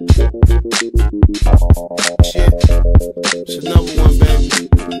 Shit, it's another one, baby.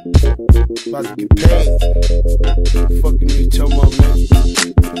 About to get paid. Fucking me, tell my man.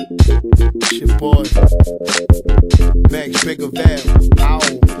 Shit, boy. Max Bigger Val. Ow.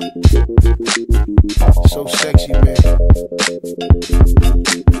 So sexy, man.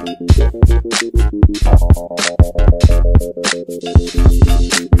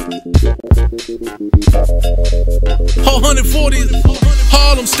 Whole 140,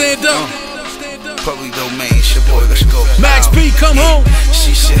 Harlem, stand up. Public domain, shit, boy, let's go. Max B, come home.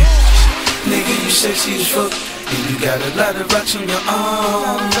 She said, nigga, you sexy as fuck, and you got a lot of rocks on your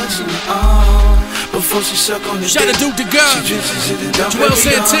arm, Before she suck on the shout out to Duke the God, she drinks it and dump Joel every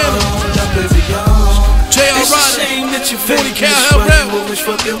Santana, J.R. Ryder, 40 Cal Hell Rap,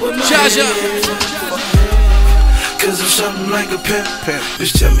 Jaja. Cause I'm something like a pimp.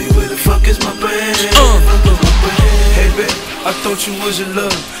 Bitch, tell me where the fuck is my brand? Hey, babe, I thought you was in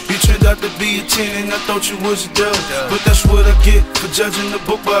love. You turned out to be a 10 and I thought you was a dub. But that's what I get for judging the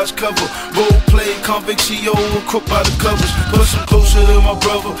book by its cover. Role play, convict CEO, or crook by the covers. Plus I'm closer to my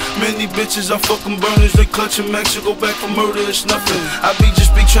brother. Many bitches I fucking burners, they clutching Max to go back for murder, it's nothing. I be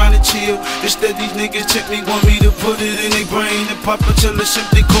trying to chill. Instead these niggas tip me, want me to put it in their brain and pop it till it's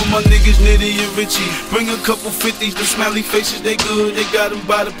empty. Call my niggas Nitty and Richie. Bring a couple 50s, them smiley faces, they good, they got them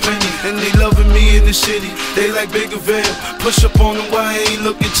by the plenty. And they loving me in the city, they like Bigger Val. Push up on them, why I ain't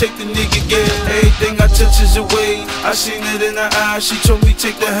looking, take the nigga get. Everything I touch is away, I seen it in her eyes. She told me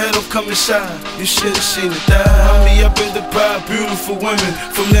take the head off, come inside. You should've seen it die. Mommy, I've been the pride, beautiful women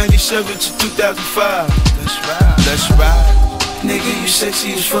from 97 to 2005. Let's ride, let's ride. Nigga, you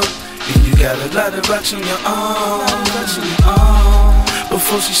sexy as fuck, and you got a lot of rocks on your arm,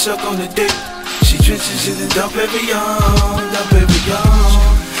 Before she suck on the dick, she drenches it and dump every arm,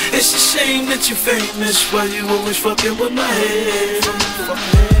 It's a shame that you're famous, why you always fucking with my head?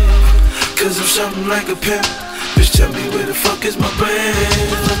 Cause I'm something like a pimp. Bitch, tell me where the fuck is my brand?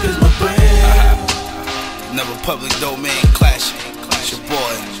 Never public domain clashing. It's your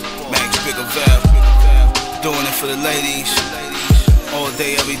boy, Max Bigger Val. Doing it for the ladies, all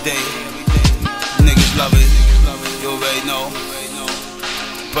day, every day. Niggas love it, you already know.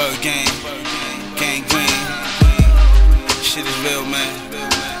 Bird Gang, Gang Green. Shit is real, man.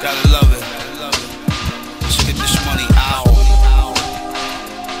 Gotta love it. Let's get this money out.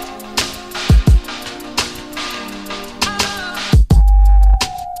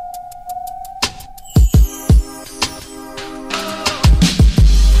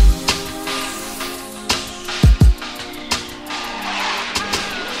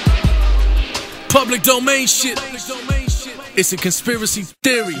 Public domain shit. It's a conspiracy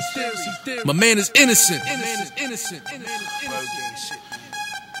theory. My man is innocent.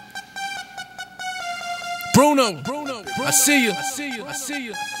 Bruno, I see you.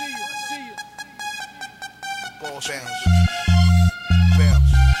 Boss bounce.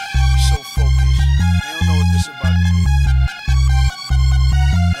 Bounce. So focused. They don't know what this about to be.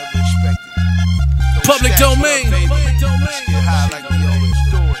 Never expected. Public domain. Let's get high like we always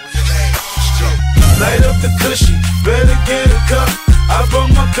do it. Light up the cushy, better get a cup. I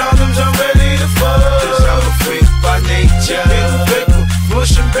brought my condoms, I'm ready to fuck. Cause I'm a freak by nature. Getting paper,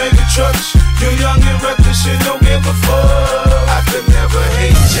 pushing bigger trucks. You young and reckless and don't give a fuck. I could never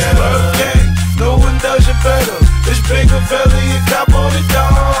hate ya. Bird Gang, no one does it better. This Bigger Valley, you cop on the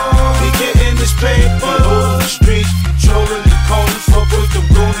dawn. We getting this paper. Holding the streets, controlling the corners. Fuck with them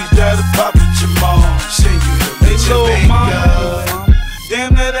goonies that'll pop at your mom. Send you to bitch and mama.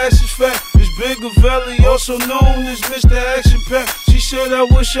 Damn, that ass is fat. Bigger Valley, also known as Mr. Action Pack. She said, I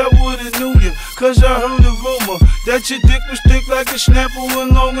wish I would've knew you, cause I heard a rumor that your dick was thick like a snapper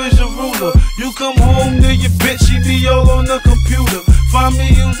as long as a ruler. You come home to your bitch, she be all on the computer. Find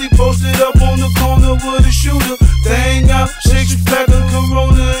me usually posted up on the corner with a shooter. They ain't out, 6-pack of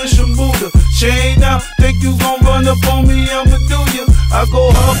Corona and some Buddha. Chain out, think you gon' run up on me, I'ma do ya. I go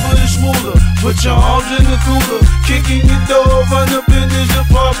hard for the smoother, put your arms in the cooler. Kicking your door, run up in this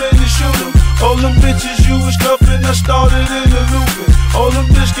apartment and shoot 'em. All them bitches you was cuffing, I started in the looping. All them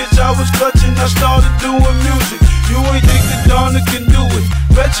biscuits I was clutching, I started doing music. You ain't think the Donna can do it.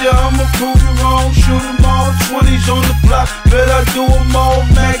 Betcha I'ma prove you wrong, shoot 'em all. 20s on the block, bet I do 'em all.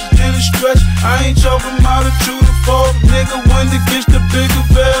 Max did a stretch, I ain't talking about a true to fall. Nigga went against the Bigger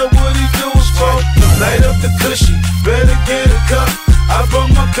Val, what he do is fall. Light up the cushy, better get a cup. I brought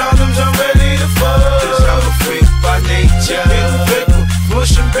my condoms, I'm ready to fuck. Cause I'm a freak by nature. Getting paper,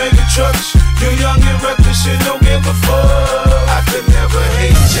 pushing bigger trucks. You young and reckless and don't give a fuck. I could never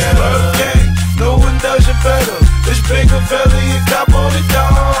hate ya. Gang, no one does it better. This bigger fella, you cop on the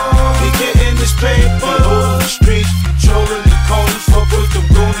dog. We getting this paper. Holding the streets, controlling the corners. Fuck with them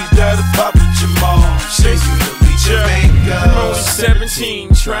goonies that'll pop at your mom. Say you to reach your I'm only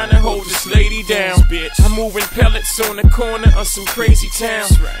 17, trying to hold this lady down. I'm moving pellets on the corner of some crazy town.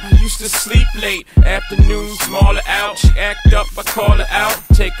 I used to sleep late, afternoons, maul her out. She act up, I call her out,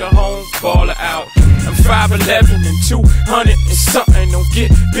 take her home, ball her out. I'm 5'11 and 200 and something. Don't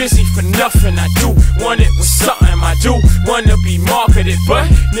get busy for nothing. I do want it with something. I do wanna be marketed, but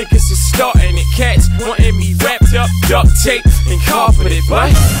niggas is starting it. Cats wanting me wrapped up, duct tape and carpeted,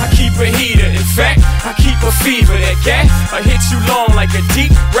 but I keep a heater. In fact, I keep a fever. That gat, I hit you long like a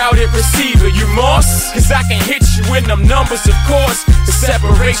deep routed receiver. You moss, cause I can hit you in them numbers, of course. To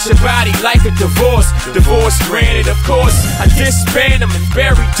separate your body like a divorce. Divorce granted, of course. I disband them and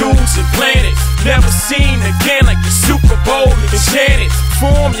bury dudes and planet. Never seen again like the Super Bowl enchanted.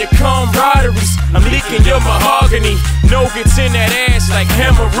 Form your camaraderies, I'm leaking your mahogany. No gets in that ass like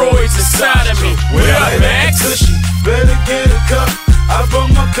hemorrhoids inside of me. What up, Max? Better get a cup. I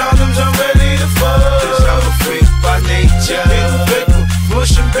brought my condoms, I'm ready to fuck. Cause I'm a freak by nature. Getting paper,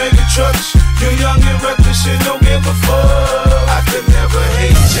 pushing bigger trucks. You're young and reckless and don't give a fuck. I could never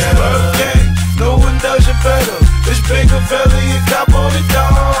hate ya. Gang, no one does it better. This bigger fella, you cop on the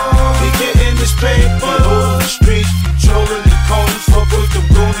dog. We getting this paper. Holding the streets, controlling the corners. Fuck with them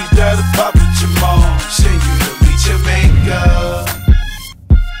goonies that'll pop at your mom. Send you to reach your maker.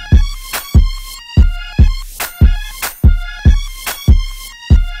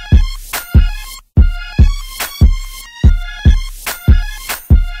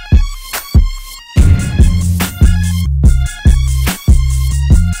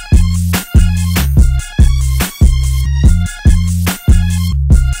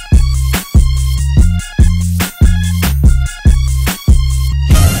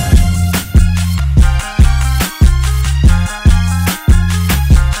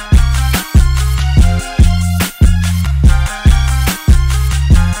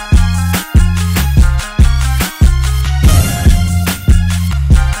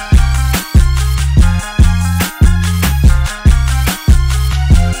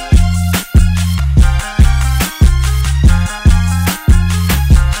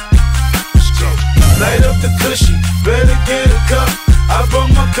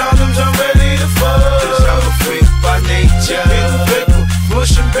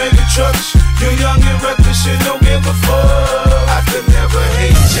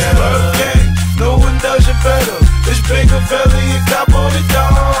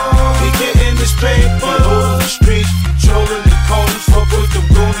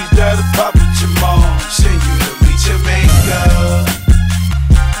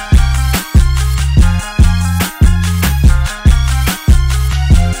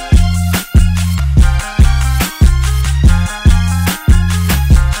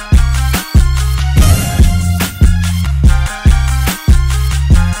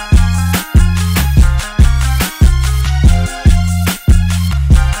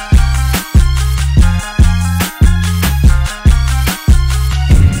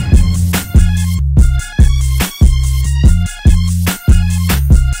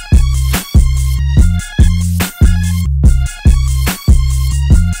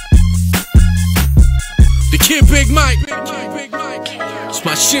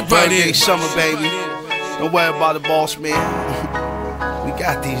 Shit right here. Summer, baby. Don't worry about the boss, man. We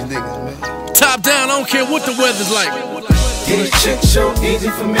got these niggas, man. Top down, I don't care what the weather's like. These chicks so easy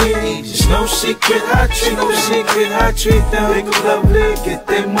for me. It's no secret I treat, no secret I treat them. Big lovely, get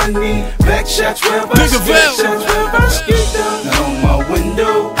their money. Back shots wherever I skate them. Not on my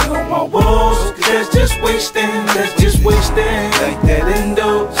window, not on my walls. Cause that's just wasting, that's just wasting. Like that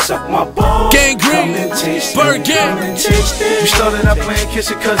endo, suck my balls. Gang green, bird gang. We started out playing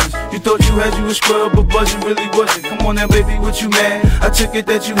kissing cousins. You thought you had you a scrub, but buzzing really wasn't. Come on now, baby, what you mad? I took it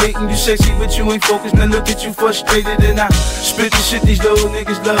that you hating, you sexy, but you ain't focused. Now look at you frustrated, and I spit the shit these little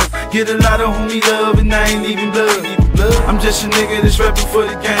niggas love. Get a lot of homie love, and I ain't even blood. I'm just a nigga that's rapping for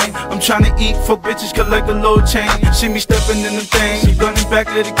the game. I'm tryna eat, fuck bitches, collect a low chain. See me stepping in them things. Running back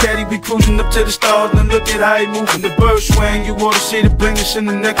of the caddy, we cruising up to the stars. Now look at how he moving. The bird swing, you oughta see the blingish in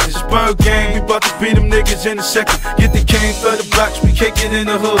the necklace. It's bird gang, we bout to beat them niggas in a second. Get the cane for the blocks, we kick it in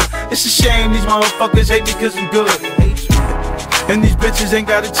the hood. It's a shame these motherfuckers hate me cause I'm good. And these bitches ain't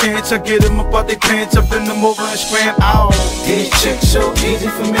got a chance. I get them up out their pants, I bend them over and scram. Ow. These chicks so easy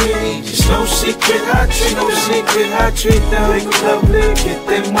for me. It's no secret I treat, no secret I treat them. Big lovely, get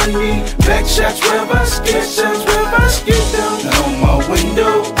their money. Back shots wherever I skate them, wherever I skate them. Not on my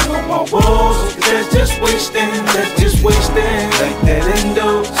window, not on my walls. Cause that's just wasting, that's just wasting. Like that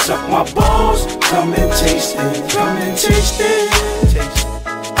endo, suck my balls, come and taste it, come and taste it.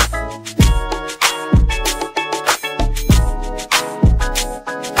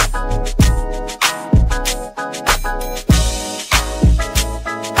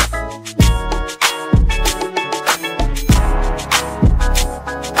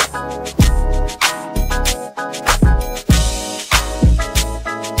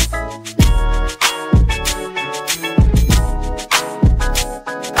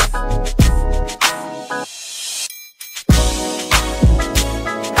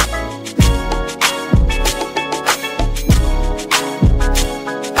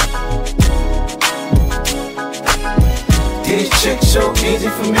 So easy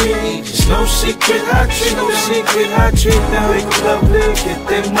for me, just no secret hot treat, no secret hot treat. Now make them lovely, get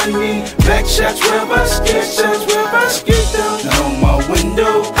their money. Back shots wherever I skate down. Now on my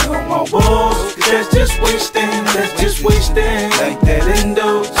window, on my walls, cause that's just wasting, like that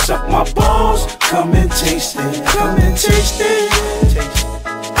endo. Suck my balls, come and taste it, come and taste it.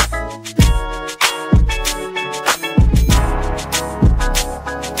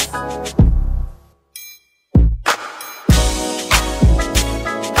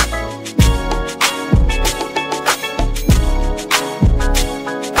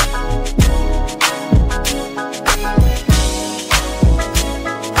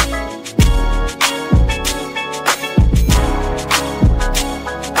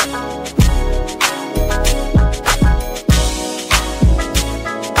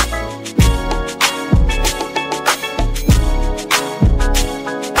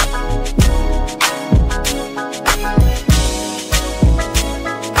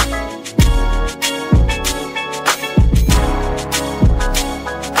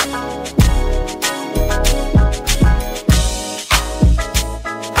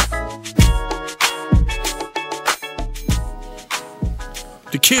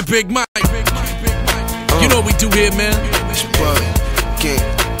 The Kid Big Mike. You know what we do here, man. It's Bud, Gang,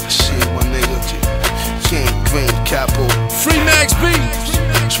 shit, my nigga. King, Green, Capo. Free Max B.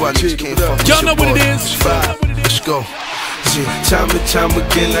 That's why niggas can't fuck with y'all know what it is. Let's go. Time and time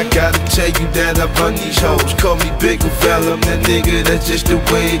again, I gotta tell you that I run these hoes. Call me Big Ooww, I'm that nigga, that's just the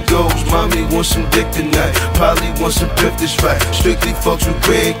way it goes. Mommy wants some dick tonight, Polly wants some pip this right. Strictly fucks with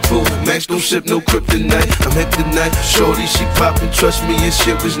Greg Cool, Max don't sip no kryptonite. I'm hip tonight, shorty she poppin', trust me, and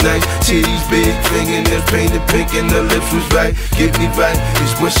shit was nice. Titties big, fingernails painted pink, and her lips was right. Get me right,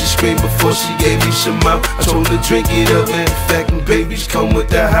 it's when she screamed before she gave me some mouth. I told her drink it up, and in fact, them babies come with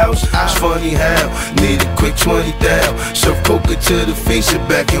the house. It's funny how, need a quick 20 thou. Serve coca to the face, sit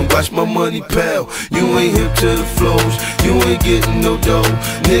back and watch my money pal. You ain't hip to the flows, you ain't getting no dough.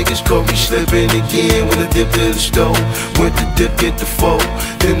 Niggas caught me slipping again when I dipped to the stove. Went to dip, get the foe,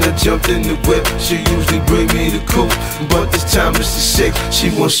 then I jumped in the whip. She usually bring me the coupe, but this time it's the six.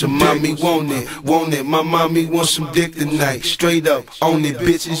 She wants some mommy, want it. My mommy wants some dick tonight. Straight up, on it,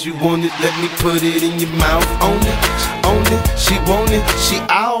 bitches, you want it, let me put it in your mouth. On it, she want it, she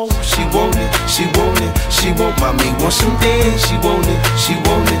ow. She want it, she want it, she want mommy, want some dick. She want it, she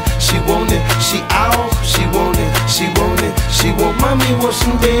want it, she want it, she ow. She want it, she want it, she want mommy, want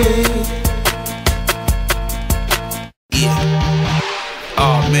some dick. Yeah.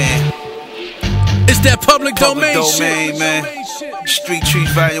 Oh man, it's that public domain shit, man. Street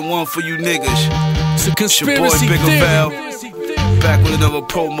Treats Volume 1 for you niggas. It's a conspiracy theory. Big Ooww, back with another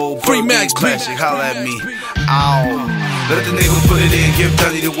promo. Free Max classic. Holla at me. Ow. Let the nigga put it in, give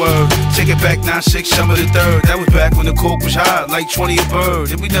Dunny the word. Take it back 9-6, summer the 3rd. That was back when the coke was hot, like 20 a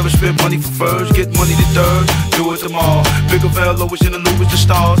bird. And we never spent money for furs, get money the 3rd. Do it tomorrow. Big Ooww always in the loop with the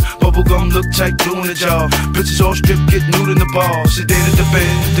stars. Bubblegum look tight, blue in the jar. Bitches all stripped, get nude in the bar. Sedan at the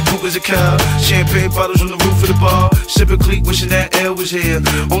bed, the coupe is a car. Champagne bottles on the roof of the bar. Sipping cleat, wishing that L was here.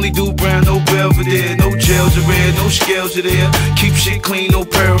 Only do brown, no Belvedere. No jails are red, no scales are there. Keep shit clean, no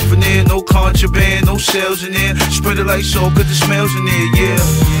paraphernalia. No contraband, no sales in there. Spread it like so, cause the smells in there,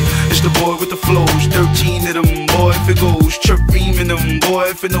 yeah. It's the boy with the flows, 13 of them, boy, if it goes. Chirp beaming them, boy,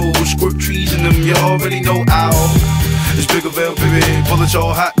 if it knows. Squirt trees in them, you already know, ow. It's Big Ooww, baby. Bullets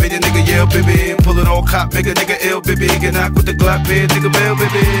all hot, made a nigga yell, baby. Pull it all cop, make a nigga ill, baby. Get knocked with the Glock, bed, nigga bell,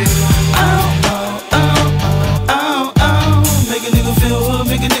 baby. Ow, ow, ow, ow, ow. Make a nigga feel good,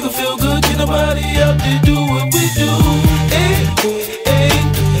 make a nigga feel good. Get nobody out there do what we do. Hey, hey,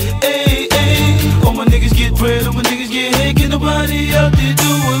 hey, hey. All my niggas get bread, all my niggas get hate. Get nobody out there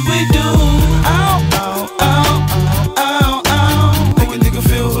do what we do. Ow, ow, ow, ow, ow. Make a nigga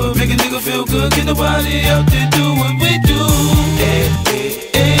feel good, make a nigga feel good. Get nobody out there do what we do. Hey, hey,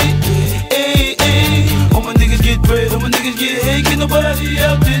 hey, hey, hey. All my niggas get bread, all my niggas get hate. Get nobody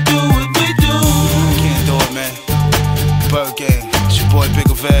out there do what we do. Can't do it, man. Bird Gang, it's your boy Big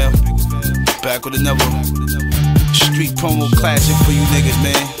Ooww. Val, back with another street promo classic for you niggas,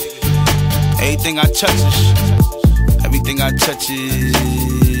 man. Everything I touch is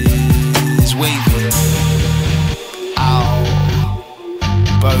wavy. Ow,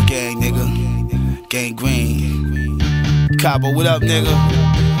 Bird Gang, nigga, Gang Green. Cabo, what up, nigga?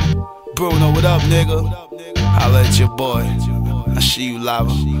 Bruno, what up, nigga? Holla at your boy. I see you,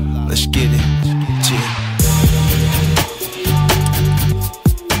 lava. Let's get it. Cheers.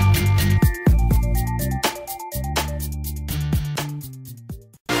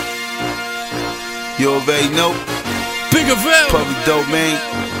 You already know. Bigger Val. Probably dope, man.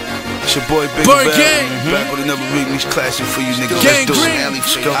 It's your boy Bigger Bird Val. Gang. Back with another remix classic for you niggas. Gang Let's do Green. it.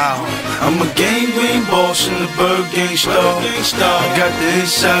 Let's go. I'm a gang green boss in the Bird Gang star. I got the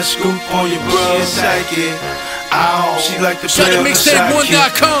inside scoop on your bro. Psychic. Ow, she like to play on the sidekick.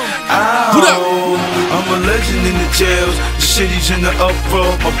 Mixtape1.com. What up? I'm a legend in the jails, the city's in the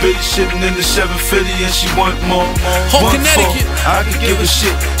uproar. My bitch sitting in the 750 and she want more. Whole Connecticut. I can give a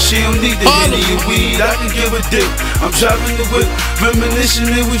shit. She don't need the Henny and weed. I can give a dick. I'm driving the whip,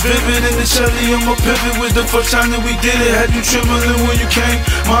 reminiscing. It was vivid in the telly on my pivot. Was the first time that we did it. Had you trembling when you came.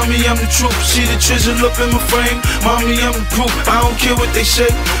 Mommy, I'm the truth. See the chisel up in my frame. Mommy, I'm the proof. I don't care what they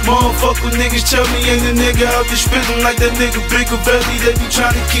say. Motherfucker niggas tell me ain't a nigga out there spitting like that nigga Bigger Belly. They be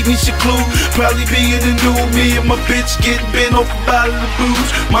trying to keep me secluded. Probably be in the new me and my bitch getting bent off a bottle of booze.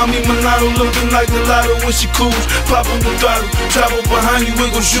 Mommy mulatto looking like the lotto when she cools. Pop on the throttle, travel behind you, we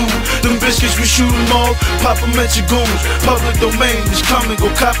gon' shoot. Them biscuits we shoot them off, pop them at your goons. Public domain is coming, go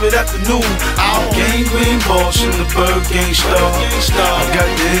cop it at the noon. Gang green boss in the Bird Gang star. I got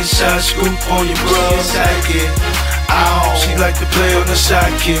the inside scoop on your bro. Ow, she like to play on the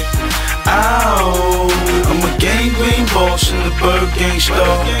sidekick. Ow, I'm a gang green boss in the Bird Gang star.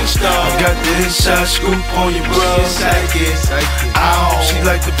 I got the inside scoop on your bro. Ow, she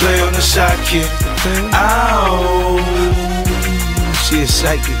like to play on the sidekick. Ow, She a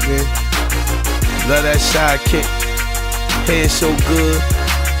psychic, man. Love that sidekick. Hair so good.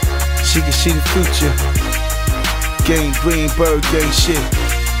 She can see the future. Gang Green, Bird Gang shit.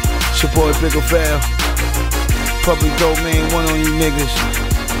 It's your boy Bigger Val. Public domain, one on you niggas.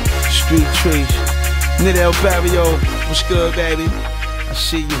 Street trees. Nidel Barrio. What's good, baby? I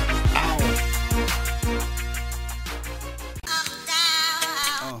see you.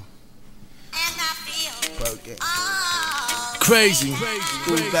 Bird Gang. Crazy.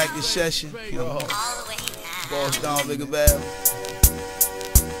 School back in session. Yo. Boss down, Bigger Val.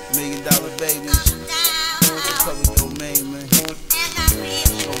 $1 million babies. Public domain, man.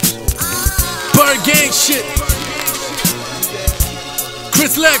 Bird Gang shit.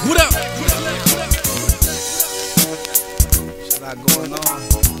 Chris Leck, what up? There's a lot going on.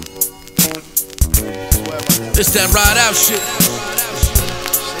 It's that ride out shit.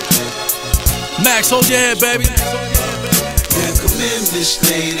 Max, hold your head, baby. Then come in, Miss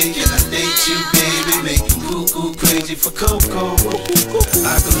Lady. Can I date you, baby? Make you cuckoo crazy for Coco.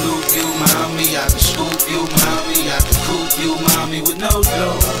 I can loop you, mommy. I can scoop you, mommy. I can coop you, mommy, with no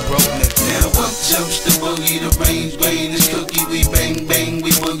dough. Now up jumps the boogie, the range grain is cookie. We bang bang,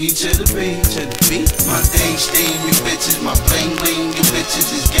 we boogie to the beat. My thing steam, you bitches. My bling bling, you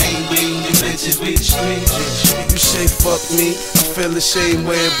bitches is gang bling. You bitches, we the streets. You say fuck me, I feel the same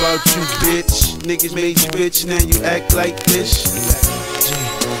way about you, bitch. Niggas made you rich, now you act like this.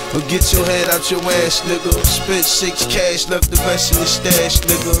 Well, get your head out your ass, nigga. Spent 6 cash, left the rest in the stash,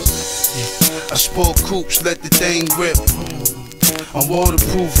 nigga. I sport coops, let the thing rip. I'm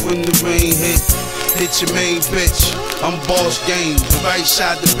waterproof when the rain hit. Hit your main bitch, I'm boss game. The right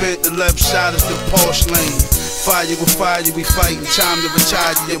side the bent, the left side is the Porsche lane. Fire with fire, we fighting. Time to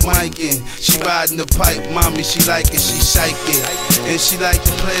retire your mic in. She riding the pipe, mommy, she like it, she psychic. And she like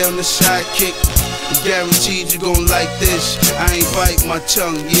to play on the sidekick. Guaranteed you gon' like this. I ain't bite my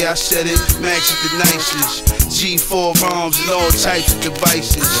tongue, yeah I said it. Max is the nicest. G4 ROMs and all types of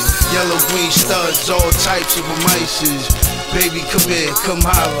devices. Yellow green studs, all types of mices. Baby, come here, come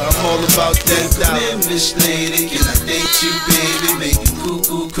holler, I'm all about that dollar. Come in, Miss Lady, can I date you, baby? Make you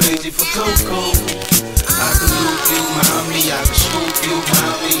cuckoo crazy for Coco. I can loop you, mommy, I can scoop you,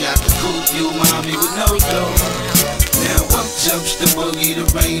 mommy, I can coop you, mommy, with no dough. Now up jumps the boogie, the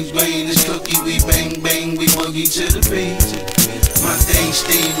range grain is cookie. We bang bang, we boogie to the beat. My thing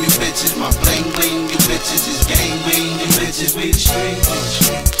steam, you bitches, my bling bling, you bitches is gang bling, you bitches, we the streets.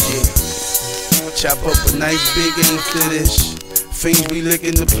 Yeah. Chop up a nice big aim for this. Fiends be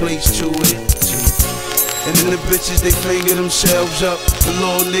licking the plates to it. And then the bitches, they finger themselves up. The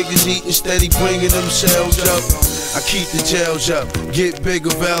little niggas eating steady, bringing themselves up. I keep the jails up. Get Bigger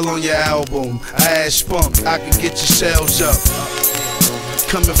Val on your album. I ass spunk, I can get your sales up.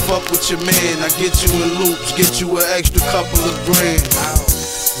 come and fuck with your man. I get you in loops, get you an extra couple of grand.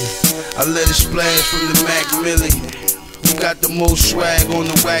 I let it splash from the Mac Millie. Who got the most swag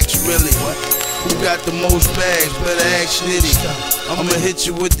on the wax, really? Who got the most bags? Better ask Nitty. I'ma hit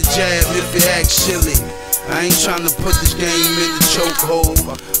you with the jab if you act silly. I ain't tryna put this game in the chokehold.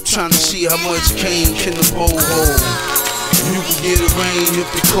 Tryna see how much cane can the bowl hold. You can get a range if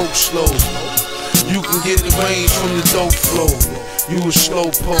the coke slow. You can get the range from the dope flow. You a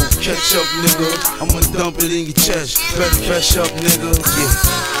slow poke, catch up nigga. I'ma dump it in your chest. Better fess up nigga, yeah.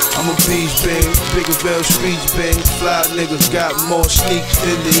 I'm a beast, babe, bigger bell speech, babe. Fly niggas got more sneaks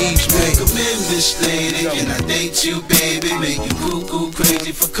than the East, babe. Recommend this lady, can I date you, baby? Make you cuckoo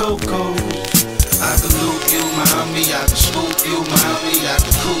crazy for cocoa. I can loop you, mommy, I can swoop you, mommy, I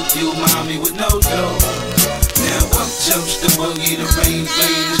can coop you, mommy, with no dough. Now up jumps the boogie, the rain,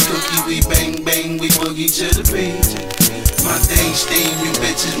 is cookie, we bang, bang, we boogie to the beat. My thing steam, you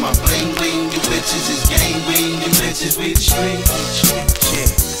bitches, my bling, bling, you bitches is gang ring, you bitches we the street. Yeah.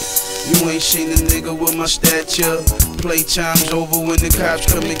 You ain't seen a nigga with my stature. Playtime's over when the cops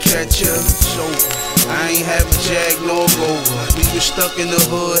come and catch ya. So I ain't have a jag nor rover. We was stuck in the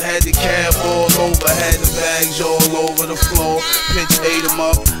hood, had the cab all over, had the bags all over the floor. Pitch ate them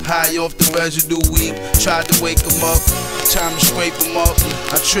up, high off the residue weed. Tried to wake them up, time to scrape them up.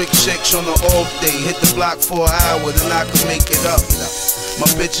 I trick 6 on the off day, hit the block for an hour, then I can make it up. My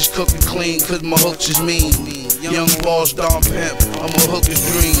bitches cooking clean, cause my hooks is mean. Young boss, Don Pimp, I'm a hooker's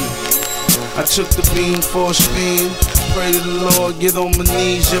dream. I took the beam for a spin. Pray to the Lord, get on my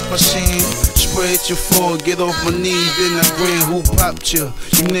knees if I sin. Spread your fall, get off my knees, then I grin. Who popped you?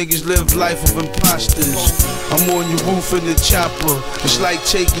 You niggas live life of imposters. I'm on your roof in the chopper. It's like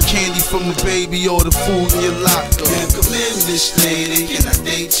taking candy from a baby or the food in your locker. Now come in, this lady, can I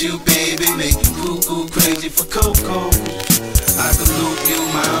date you, baby? Make you cuckoo crazy for cocoa. I can loop you,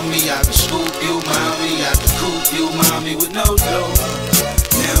 mommy, I can swoop you, mommy, I can coop you, mommy, with no dough.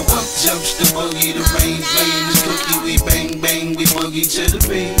 Now up jumps the boogie, the rain, is cookie, we bang, bang, we boogie to the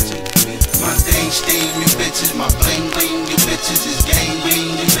beat. My thing steam, you bitches, my bling, bling, you bitches is gang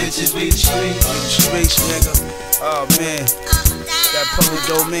ring, you bitches we the street. Streets, nigga. Oh man, that public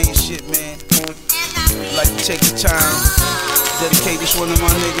domain shit, man. I'd like to take the time, dedicate this one to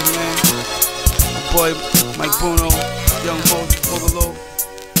my niggas, man. My boy, Mike Bruno, Young Moses, Boogaloo.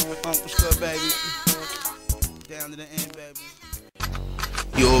 What's good, baby? Down to the end, baby.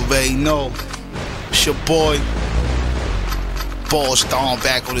 You already know, it's your boy. Balls thrown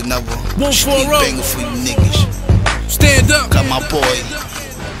back with another street banger for you niggas. Stand up. Got my boy,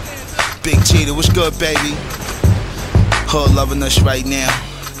 Big Gida. What's good, baby? Hood loving us right now.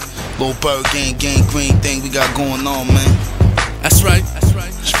 Little Bird Gang Green thing we got going on, man. That's right.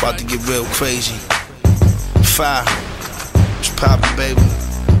 It's about to get real crazy. Fire. It's poppin', baby.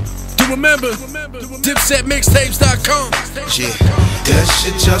 Do remember, Mixtapes.com. Yeah. That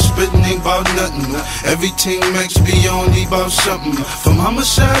shit y'all spittin' ain't bout nothing. Everything makes me only bout something. From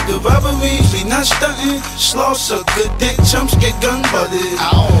homicide to robberies, we not stuntin'. Slaw suck good dick, chumps get gun butted.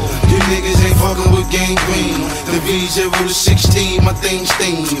 You niggas ain't fuckin' with gang green. The V0 to 16, my thing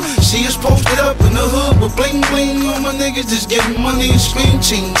sting. See us posted up in the hood with bling bling. All my niggas just getting money and scream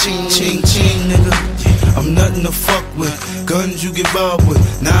ching ching ching ching, nigga. I'm nothing to fuck with. Guns you get robbed with,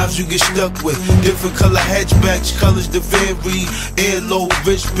 knives you get stuck with. Different color hatchbacks, colors that vary. Airlow,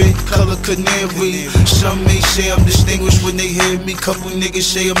 rich, big color canary. Some may say I'm distinguished when they hear me. Couple niggas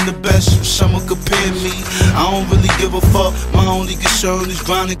say I'm the best, some will compare me. I don't really give a fuck, my only concern is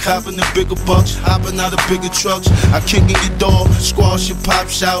grinding, copping the bigger bucks. Hopping out of bigger trucks, I kick in your door, squash your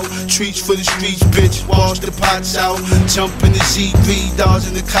pops out. Treats for the streets, bitch, wash the pots out. Jump in the Z3,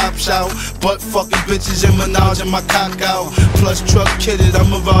 dodging the cops out. Butt fucking bitches and menage my cock out. Plus truck kitted, I'm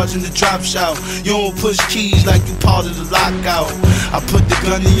miraging the drop shot. You don't push keys like you part of the lockout. I put the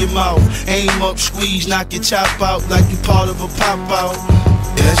gun in your mouth, aim up, squeeze, knock your chop out like you part of a pop out.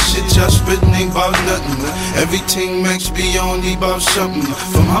 That shit y'all spittin' ain't bout nothing. Everything makes me only bout something.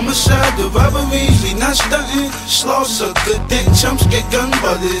 From homicide to robberies, we not stuntin'. Slaw suck good dick, chumps get gun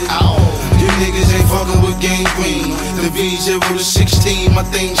butted. You niggas ain't fuckin' with gang green. The V0 to 16, my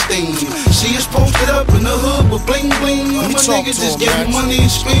thing sting. See us posted up in the hood with bling bling. All my niggas just getting money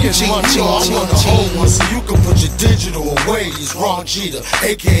and scream ching ching ching ching. So you can put your digital away. It's wrong Gida,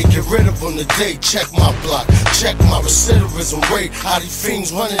 aka get rid of on the day. Check my block, check my recidivism rate. How these fiends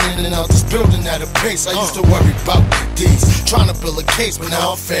was running in and out this building at a pace I used to worry about the D's. Trying to build a case, but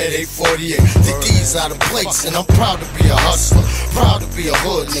now I'm fed 848. The D's out of place, and I'm proud to be a hustler. Proud to be a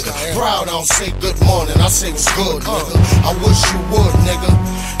hood nigga. Proud I don't say good morning, I say what's good, nigga. I wish you would, nigga.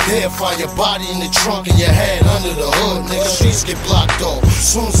 There, find your body in the trunk and your head under the hood, nigga. Streets get blocked off.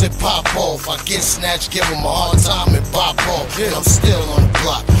 Soon as it pop off, I get snatched, give them a hard time and pop off. And I'm still on the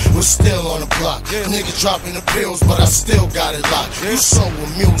block. We're still on the block. Nigga dropping the pills, but I still got it locked. You so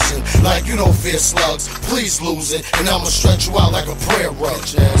amusing, like you don't fear slugs. Please lose it, and I'ma stretch you out like a prayer rug.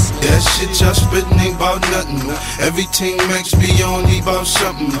 That shit y'all spittin' ain't about nothing. Everything Max be on, he bout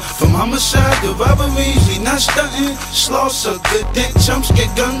something. From homicide to robberies, we not stuntin'. Slaw sucker, dick chumps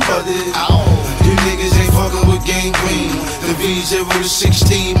get gun butted. You niggas ain't fucking with Gang Green. The V0 to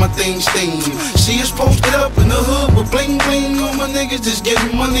 16, my thing sting. See us posted up in the hood with bling bling. All my niggas just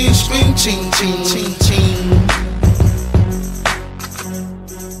getting money and scream ching ching ching ching.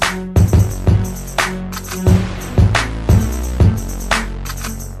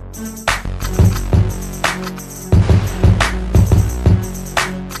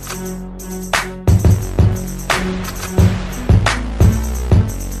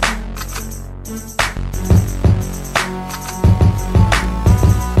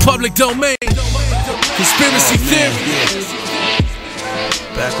 Public domain, conspiracy theory.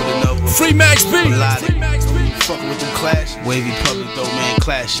 Back with another Free Max B. Fucking with them clash. Wavy public domain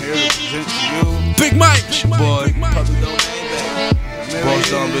clash. Big Mike. It's your boy. Public domain, baby. Boss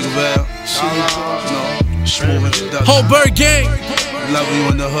down, Big Val. Smooth introduction. Whole Bird Gang. Love you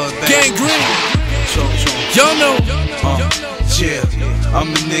in the hood, baby. Gang Green. Y'all know. Yeah, I'm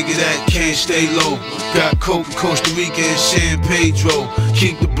the nigga that can't stay low. Got coke in Costa Rica and San Pedro.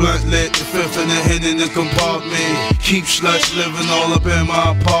 Keep the blunt lit, the fifth and the hen in the compartment. Keep sluts living all up in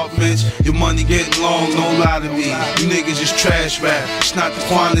my apartments. Your money getting long, no lie to me. You niggas just trash rap. It's not the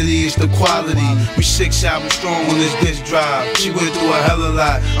quantity, it's the quality. We 6 albums strong on this disc drive. She went through a hell of a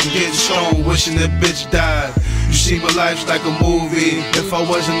lot. I'm getting stoned, wishing that bitch died. You see, my life's like a movie. If I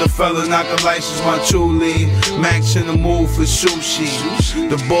wasn't a fella, knock a license my true lead. Max in the mood for sushi.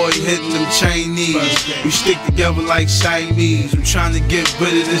 The boy hitting them Chinese. We stick together like Siamese. I'm trying to get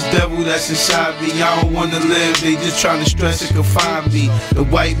rid of this devil that's inside me. I don't wanna live, they just trying to stress and confine me. The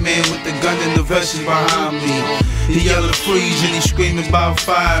white man with the gun and the vest is behind me. He yelling freeze and he screaming about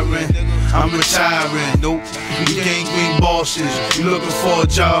firing. I'm retiring, nope. We Gang Green bosses. You looking for a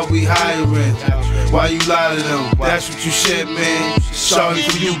job, we hiring. Why you lie to them? That's what you said, man. Sorry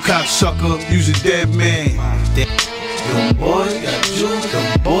for you, cocksucker. You's a dead man. Them boys got jewels,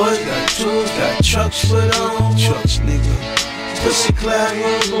 them boys got tools, got trucks with on. Trucks, nigga. Pussy clad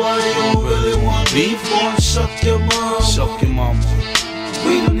one boy, you don't really want beef, wanna suck your mama. Suck your mama.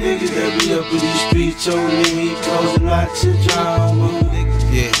 We them niggas that be up in these streets, only he causing lots of drama.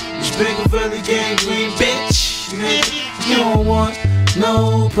 Yeah. This bigger Valley Gang Green, bitch, nigga. You don't want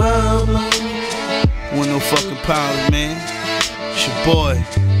no problem. Want no fucking problems, man. It's your boy,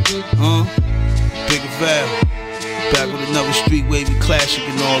 Bigger Val. Back with another street wavy classic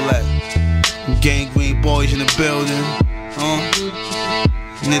and all that. Them Gang Green boys in the building,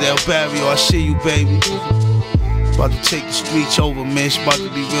 Nid El Barrio, I see you, baby. About to take the streets over, man. It's about to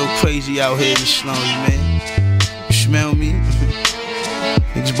be real crazy out here in the slums, man. You smell me?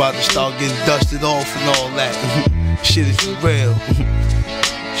 Niggas about to start getting dusted off and all that. Shit is for real.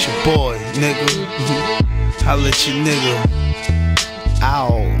 It's your boy, nigga. Holla at your nigga.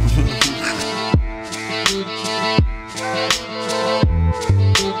 Ow.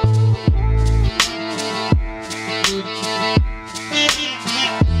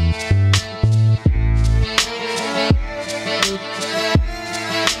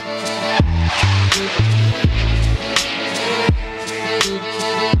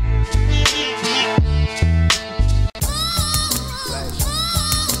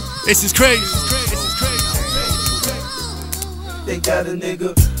 This is crazy. They got a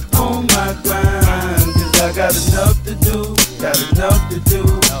nigga on my grind, cause I got enough to do, got enough to do.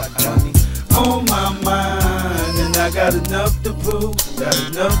 Money on my mind, and I got enough to prove, got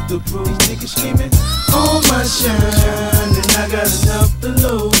enough to prove. These niggas screaming on my shine, and I got enough to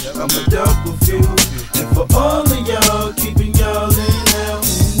lose. I'm a dump with you, and for all of y'all, keeping y'all in hell.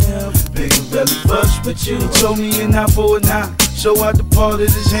 Bigger belly fucks with you. He told me you're not for it now. So I departed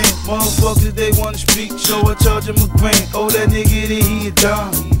his hand. Motherfuckers, they wanna speak, so I charge him a grand. Oh, that nigga there, he a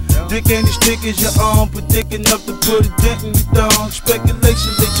dime. Dick ain't as thick as your arm, but thick enough to put a dent in your thumb.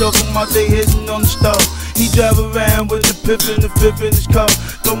 Speculations, they talking about they hitting on the stove. He drive around with the piff and the fifth in his car.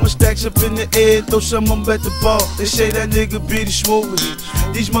 throw my stacks up in the air, throw some of them at the ball. They say that nigga be the smoothest.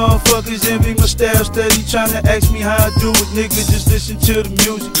 These motherfuckers envy my style, steady tryna ask me how I do it. Nigga, just listen to the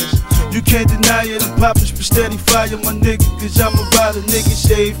music. You can't deny it, I'm poppin' for steady fire, my nigga. Cause I'm about a nigga,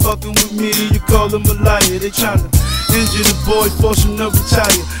 say fucking with me, you call him a liar. They tryna injure the boy, force him to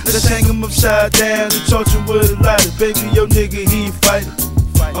retire. Let's hang him upside down and torch him with a lighter. Baby, yo nigga, he a fighter.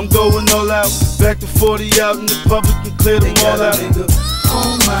 I'm going all out, back to 40 out in the public and clear them all out. Nigga,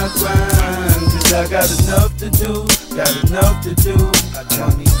 on my grind, cause I got enough to do, got enough to do. I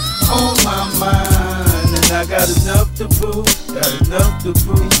got me on my mind, and I got enough to prove, got enough to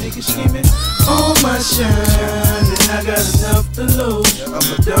prove. These niggas scheming on my shine, and I got enough to lose. I'm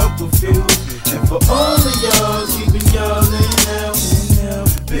a dumb confused, and for all of y'all, keeping y'all in hell,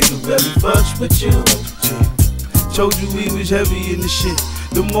 bigger belly fucks with you. Told you we was heavy in the shit.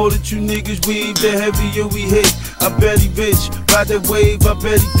 The more that you niggas weave, the heavier we hit. I bet he bitch, ride that wave, I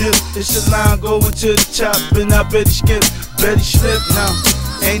bet he dip. It's a line going to the top, and I bet he skip, bet he slip now.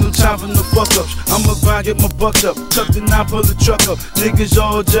 Ain't no time for no fuck ups. I'ma grind, get my bucks up. Tuck the nine, pull the truck up. Niggas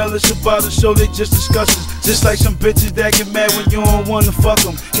all jealous about us, so they just discuss us. Just like some bitches that get mad when you don't wanna fuck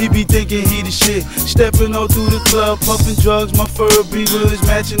them. He be thinking he the shit. Stepping all through the club, puffing drugs. My fur beaver is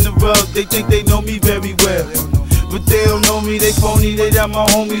matching the rug. They think they know me very well, but they don't know me, they phony, they got my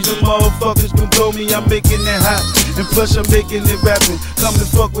homies, and motherfuckers control me, I'm making it hot, and plus I'm making it rapping, come and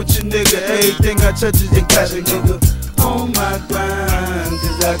fuck with your nigga, everything I touch is a classic, nigga. On my grind,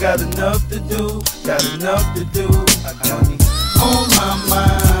 cause I got enough to do, got enough to do, I got me on my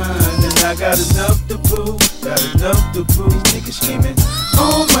mind, and I got enough to prove, got enough to prove. These niggas scheming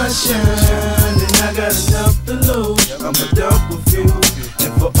on my shine, and I got enough to lose, I'm a dumb confused,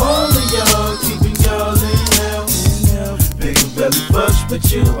 and for all of y'all, keeping y'all in hell, bigger belly fucks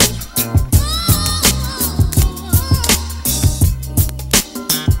with you.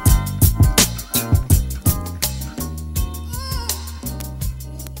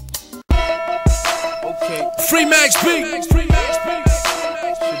 Okay. Free Max B.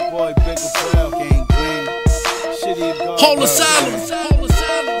 Whole Asylum.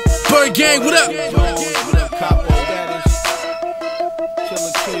 Bird Gang, what up?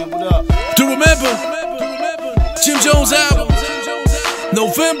 Do remember Jim Jones album,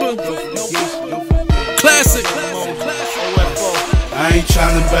 November, classic. I ain't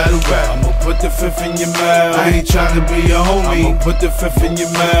tryna battle rap, I'ma put the fifth in your mouth. I ain't tryna be a homie, I'ma put the fifth in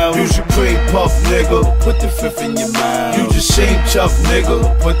your mouth. Use your cream puff, nigga, put the fifth in your mouth. You just seem tough,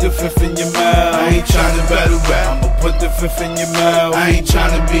 nigga, put the fifth in your mouth. I ain't tryna battle rap, I'ma put the fifth in your mouth. I ain't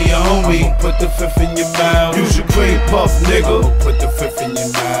tryna be a homie, I'ma put the fifth in your mouth. Use your cream puff, nigga, put the fifth in your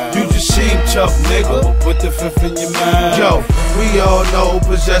mouth. You just seem tough, nigga, put the fifth in your mouth. Yo, we all know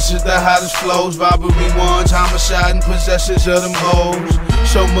possesses the hottest flows, robbery ones, homicide and possessors of them hoes.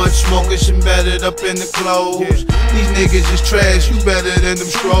 So much smoke is embedded up in the clothes. These niggas is trash, you better than them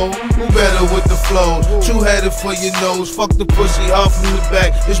scrolls. Who better with the flows? Two-headed for your nose, fuck the pussy off from the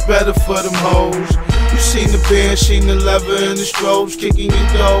back, it's better for them hoes. You seen the band, seen the lever and the strobes, kicking your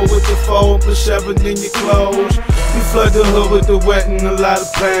dough with the 4 and put 7 in your clothes. We flood the hood with the wet and a lot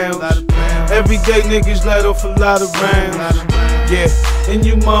of pounds. Everyday niggas let off a lot of rounds. Yeah, and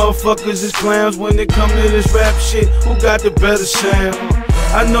you motherfuckers is clowns when it come to this rap shit. Who got the better sound?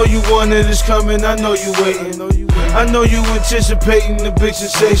 I know you wanted this coming, I know you waiting. I know you anticipating the big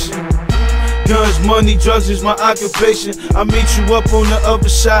sensation. Guns, money, drugs is my occupation. I meet you up on the other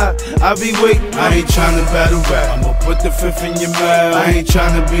side, I be waiting. I ain't tryna battle rap, I'ma put the fifth in your mouth. I ain't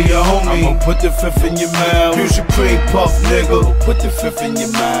tryna be a homie, I'ma put the fifth in your mouth. Use your cream puff, nigga, put the fifth in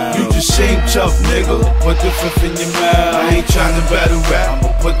your mouth. You just seem tough, nigga, put the fifth in your mouth. I ain't tryna battle rap,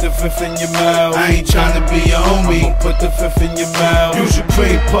 I'ma put the fifth in your mouth. I ain't tryna be a homie, I'ma put the fifth in your mouth. Use your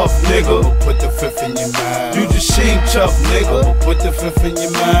cream puff, nigga, put the fifth in your mouth. You just seem tough, nigga, put the fifth in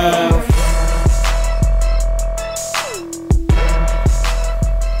your mouth.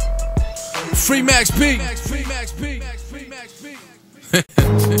 Free Max B.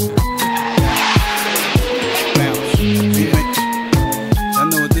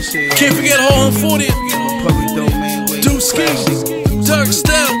 Can't forget Hall 40th. Dooski, Dirk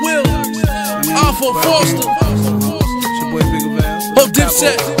Stell, Will, Alpha Foster,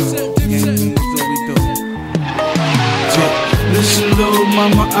 Dipset. Listen, little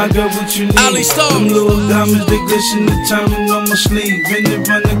mama, I got what you need. Ali Star. Them little diamonds, they glisten, the timing on my sleeve. Been to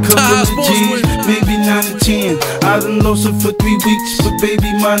run a couple of G's, maybe 9 or 10. I done lost her for 3 weeks, but baby,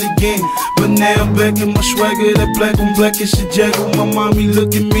 mine again. But now I'm back in my swagger, that black on black is a jagger. My mommy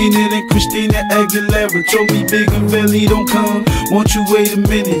looking meaner than Christina Aguilera. Told me Big and Valley don't come, won't you wait a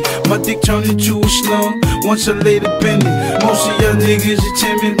minute? My dick turned into a slum once I laid up in it. Most of y'all niggas are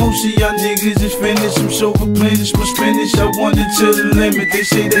timid, most of y'all niggas is finished. I'm so replenished, my spinach, I wanted to the limit. They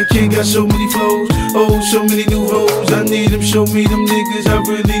say that kid got so many flows, oh, so many new hoes. I need them, show me them niggas, I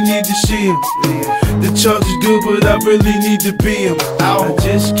really need to see them. The charge is good, but I really need to be him. I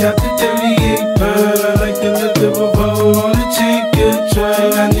just capped the 38 pearl, I like to let the revolver on the chain, good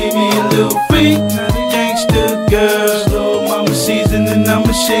train. I need me a little freak, not a gangster girl. Slow mama season and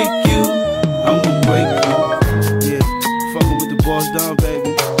I'ma shake you, I'm gonna break you. Yeah, fucking with the boss down,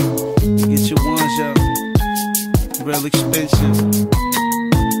 baby. Get your ones out, real expensive.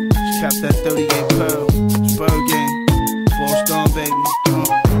 Just cap that 38 pearl, it's Bird Gang, boss down, baby.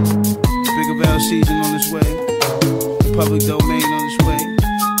 Bigger Val season on its way, public domain on its way.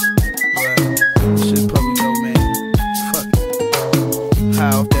 Well, shit public domain. Fuck it.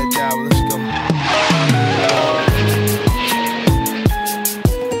 High off that dial, let's go.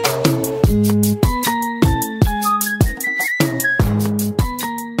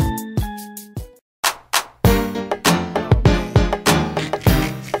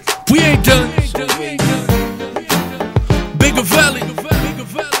 We ain't done. Bigger Valley.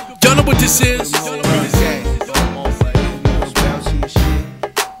 Y'all know what this is.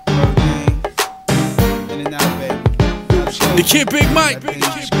 The Kid Big Mike.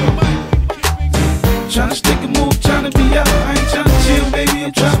 Tryna stick a move, tryna be out. I ain't tryna chill, baby.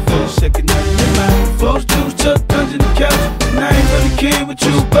 I'm tryna flow second night in the mind. Flows, juice, tuck, guns in the couch. And I ain't really care what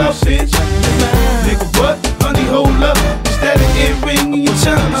you about, bitch. Nigga, what? Honey, hold up. Is that an earring in your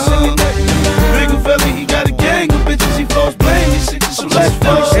tongue? Bigger fella, he got a gang of bitches. He flows blame. So let's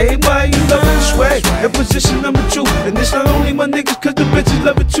fuck. Everybody, you love the swag. That position number 2. And it's not only my niggas, cause the bitches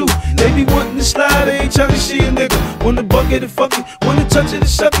love it too. They be wanting to slide, they ain't tryna see a nigga. Wanna bucket and fuck it, wanna touch it and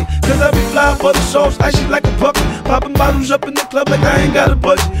suck it. Cause I be fly for the sauce, icy like a bucket. Popping bottles up in the club like I ain't got a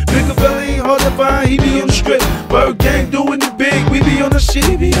budget. Bigger fella ain't hard to find, he be on the strip. Bird Gang doing it big, we be on the shit.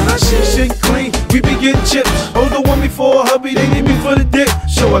 He be on our shit, shit clean, we be getting chips. Hoes don't want me for a hubby, they need me for the dick.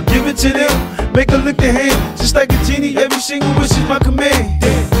 So I give it to them, make her lick the hand. Just like a genie, every single wish is my command.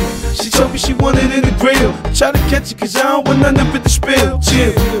 She told me she wanted it in the grill. Try to catch it cause I don't want nothing but the spill.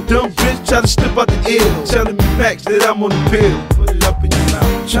 Chill, dumb bitch, try to slip out the ear. Telling me Max that I'm on the pill. Put it up in your mouth.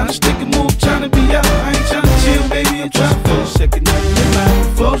 Tryna stick a move, tryna be out. I ain't tryna chill, baby, I'm tryna flow second night in the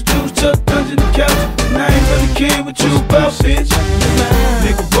mind. Flows, juice, tuck, guns in the couch. And I ain't really care what you about, bitch.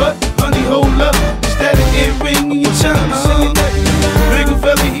 Nigga, what? Honey, hold up. Is that an earring in your tongue? Bigger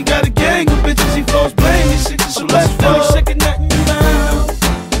fella, he got a gang of bitches. He flows blame, he's sick, so let's flow second night in the mind.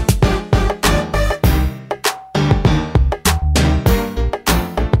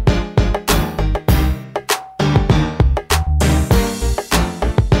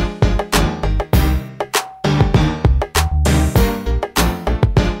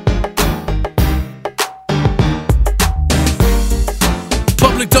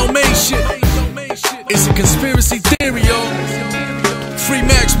 Public domain shit. It's a conspiracy theory, yo. Free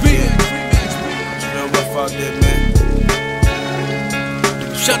Max B. Real rough out there, man.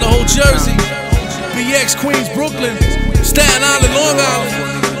 Shout to whole Jersey, BX, Queens, Brooklyn, Staten Island, Long Island,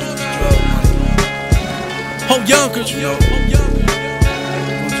 whole Yonkers,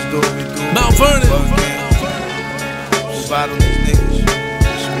 Mount Vernon. Slide on these niggas.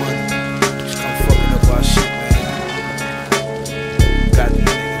 Just come fucking up our shit, man. Got these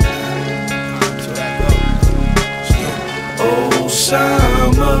niggas, man. So back up.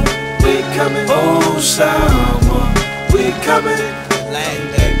 Osama, we coming. Osama, we coming.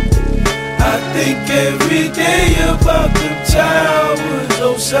 I think every day about them towers.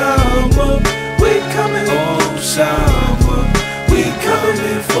 Osama, we coming. Osama, we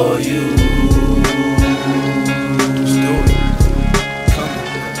coming for you. Let's do it. Coming.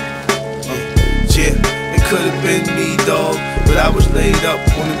 Yeah, it could have been me, dog, but I was laid up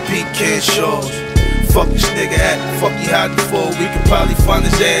on the pecan shores. Fuck this nigga at, fuck he hiding for. We could probably find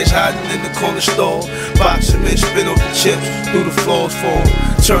his ass hiding in the corner store. Box him in, spin up the chips through the floors for him.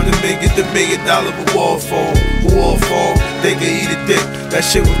 Turn him in, get the $1 million reward for him. Reward for him, they can eat a dick. That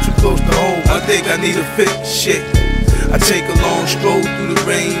shit was too close to home, I think I need a fix, shit. I take a long stroll through the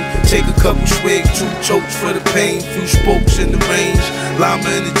rain. Take a couple swigs, 2 chokes for the pain. Few spokes in the range. Llama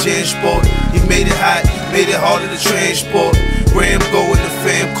in the gin sport. He made it hot, made it harder to transport. Ram go in the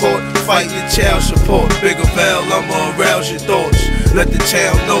fam court, fighting the child support. Bigger Val, I'ma arouse your thoughts. Let the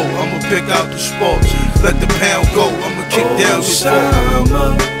town know, I'ma pick out the sports. Let the pound go, I'ma kick down your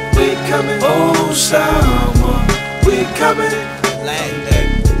Osama, we coming. Osama, we coming.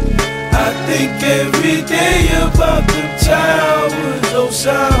 I think every day about them towers.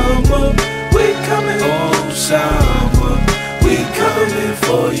 Osama, we coming. Osama, we coming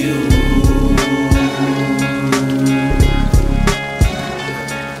for you.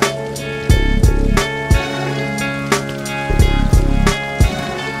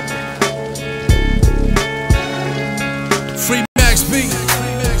 Free Max B.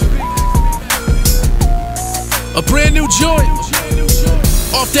 A brand new joint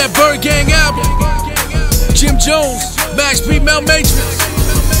off that Bird Gang album. Jim Jones, Max B, Mel Matrix.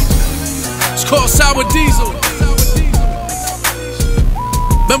 It's called Sour Diesel.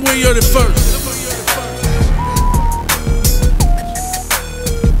 Remember when you heard it first?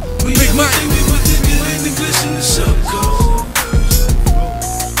 Big Mike.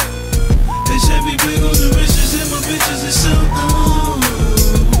 They said we big on the riches and my bitches is so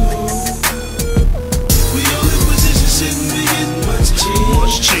we all in position sitting, we getting much cheese.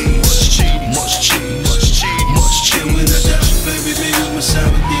 Much cheese. And when I die, baby, baby, my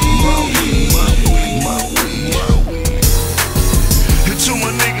sour Deez. And to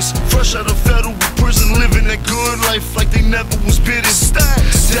my niggas, fresh out of federal prison, living that good life like they never was bidden.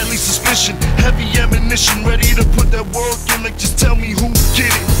 Deadly suspicion, heavy ammunition, ready to put that work in, like just tell me who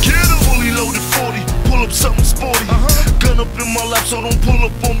get it. Fully loaded 40, pull up something sporty. Gun up in my lap, so don't pull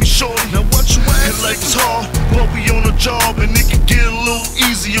up on me, shorty. Now what you ask? Life is hard, but we on a job, and it can get a little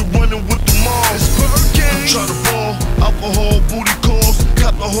easier running with the moms. I'm trying to ball, alcohol, booty calls,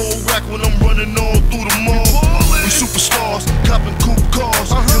 cop the whole rack when I'm running all through the mall. We superstars, copping coupe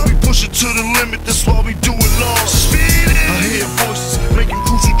cars, and we push it to the limit, that's why we do it long. I hear voices, making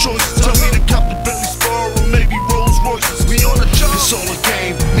crucial choices, tell me to cop the Bentley Spur or maybe Rolls Royces. We on a job, it's all a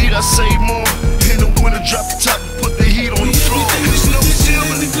game, need I say more? In the winter, drop the top and put the heat on the floor. There's no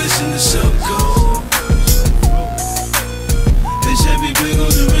ceiling. The glisten is so cold. They said we big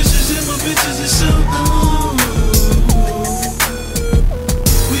on the riches and my bitches is so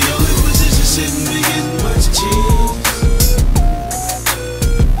we all in position sitting, we getting much cheese.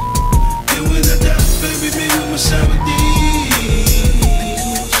 And when I die, baby, baby, my sour Deez.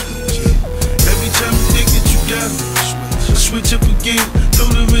 Every time you think that you got it, I switch up again. Throw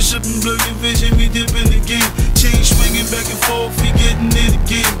the wrist up and blur your vision, we dip in the game. Chain swinging back and forth, we getting it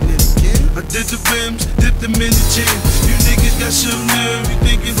again. I did the rims, dipped them in the gym. You niggas got some nerve, you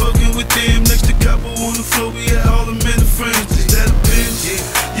think you're fucking with them. Next to Capo on the floor, we had all them in the frames. Is that a pin?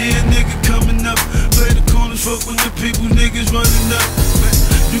 Yeah, nigga coming up. Play the corners, fuck with the people, niggas running up.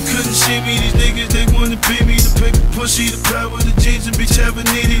 You couldn't see me, these niggas, they wanna be me. The paper pussy, the power, the jeans, and bitch having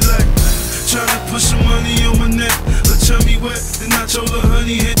needy like tryna put some money on my neck. Her tummy wet, then I told her,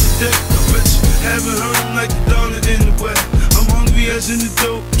 honey, hit the deck. I bet you haven't heard him like the Donna in the wet. I'm hungry as in the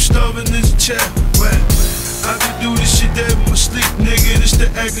dope, I'm starving as a child. Wet. I could do this shit there with my sleep, nigga. This the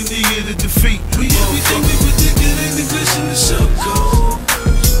agony of the defeat. We everything we predicted in the glisten is so cold.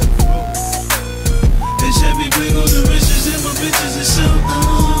 They said we big on the riches and my bitches is so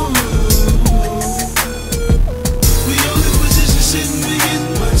we all in position sitting, we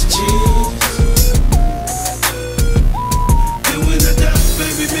getting much cheese.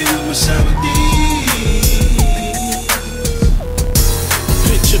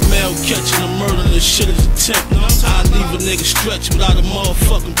 Picture Mel catching a murder, this shit is attempt. I leave a nigga stretch without a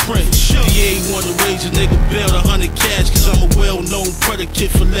motherfucking print. DA wanna raise a nigga bail 100 cash, cause I'm a well-known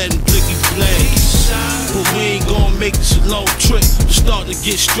predicate for letting blicky blaze. But we ain't gonna make this a long trip. I'm starting to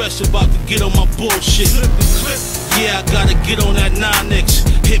get stressed about to get on my bullshit. Yeah, I gotta get on that 9X.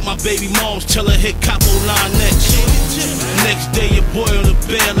 Hit my baby moms, tell her hit Capo 9X. Next day your boy on the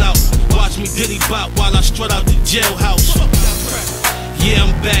bailout. Watch me diddy bop while I strut out the jailhouse. Yeah,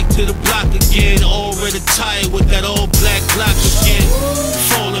 I'm back to the block again. Already tired with that all black Glock again.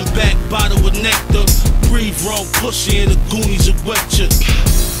 Falling back, bottle with nectar. Breathe wrong pussy in the Goonies of Wetcher.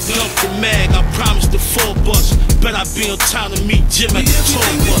 Dump the mag, I promised the 4 bus. Bet I be on time to meet Jim at the tour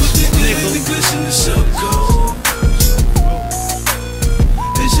bus. Nigga. The glisten is so cold.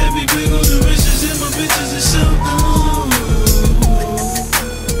 They said we big on the riches and my bitches is so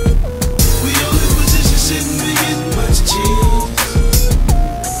we all in position sitting, we getting much cheese.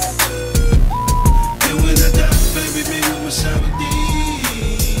 And when I die, baby, baby, my sour Deez.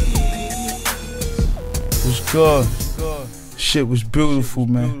 It was good. Shit was beautiful,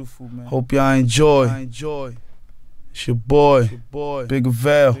 man. Hope y'all enjoy. It's your boy, Big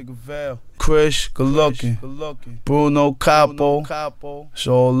Ooww, Chris, good looking, Bruno, Capo. It's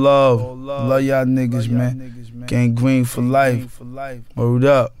all love. Love y'all niggas, man. Gang green for life. Word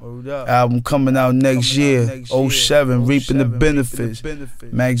up. Album coming out next year, 07, reaping the benefits.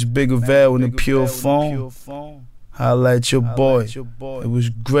 Max Big Ooww in the pure form. Holla at your boy. It was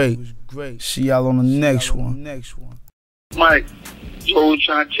great. See y'all on the next one. Mike, always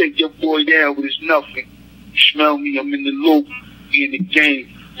trying to take your boy down, but it's nothing. You smell me, I'm in the loop, we in the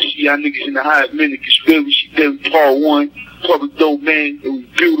game. See y'all niggas in the hot minute, Conspiracy Theory Part 1, Public Domain, it was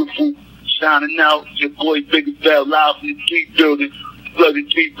beautiful. Signing out, your boy Bigger Bell, live from the 3 building,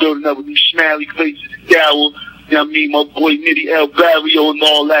 flooded 3 building up with them smiley faces and dower. You know what I mean? My boy Nitty L. Barrio and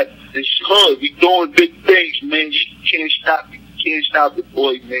all that. It's hood, we doing big things, man. You can't stop it, you can't stop the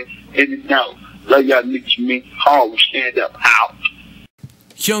boy, man. In and out. Love y'all niggas, man. Harlem, stand up, out.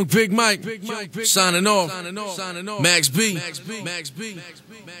 Young Big Mike, signing off. Max B,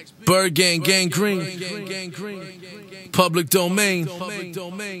 Bird Gang, Gang Green, Public Domain.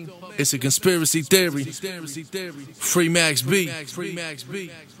 It's a conspiracy theory. Free Max B.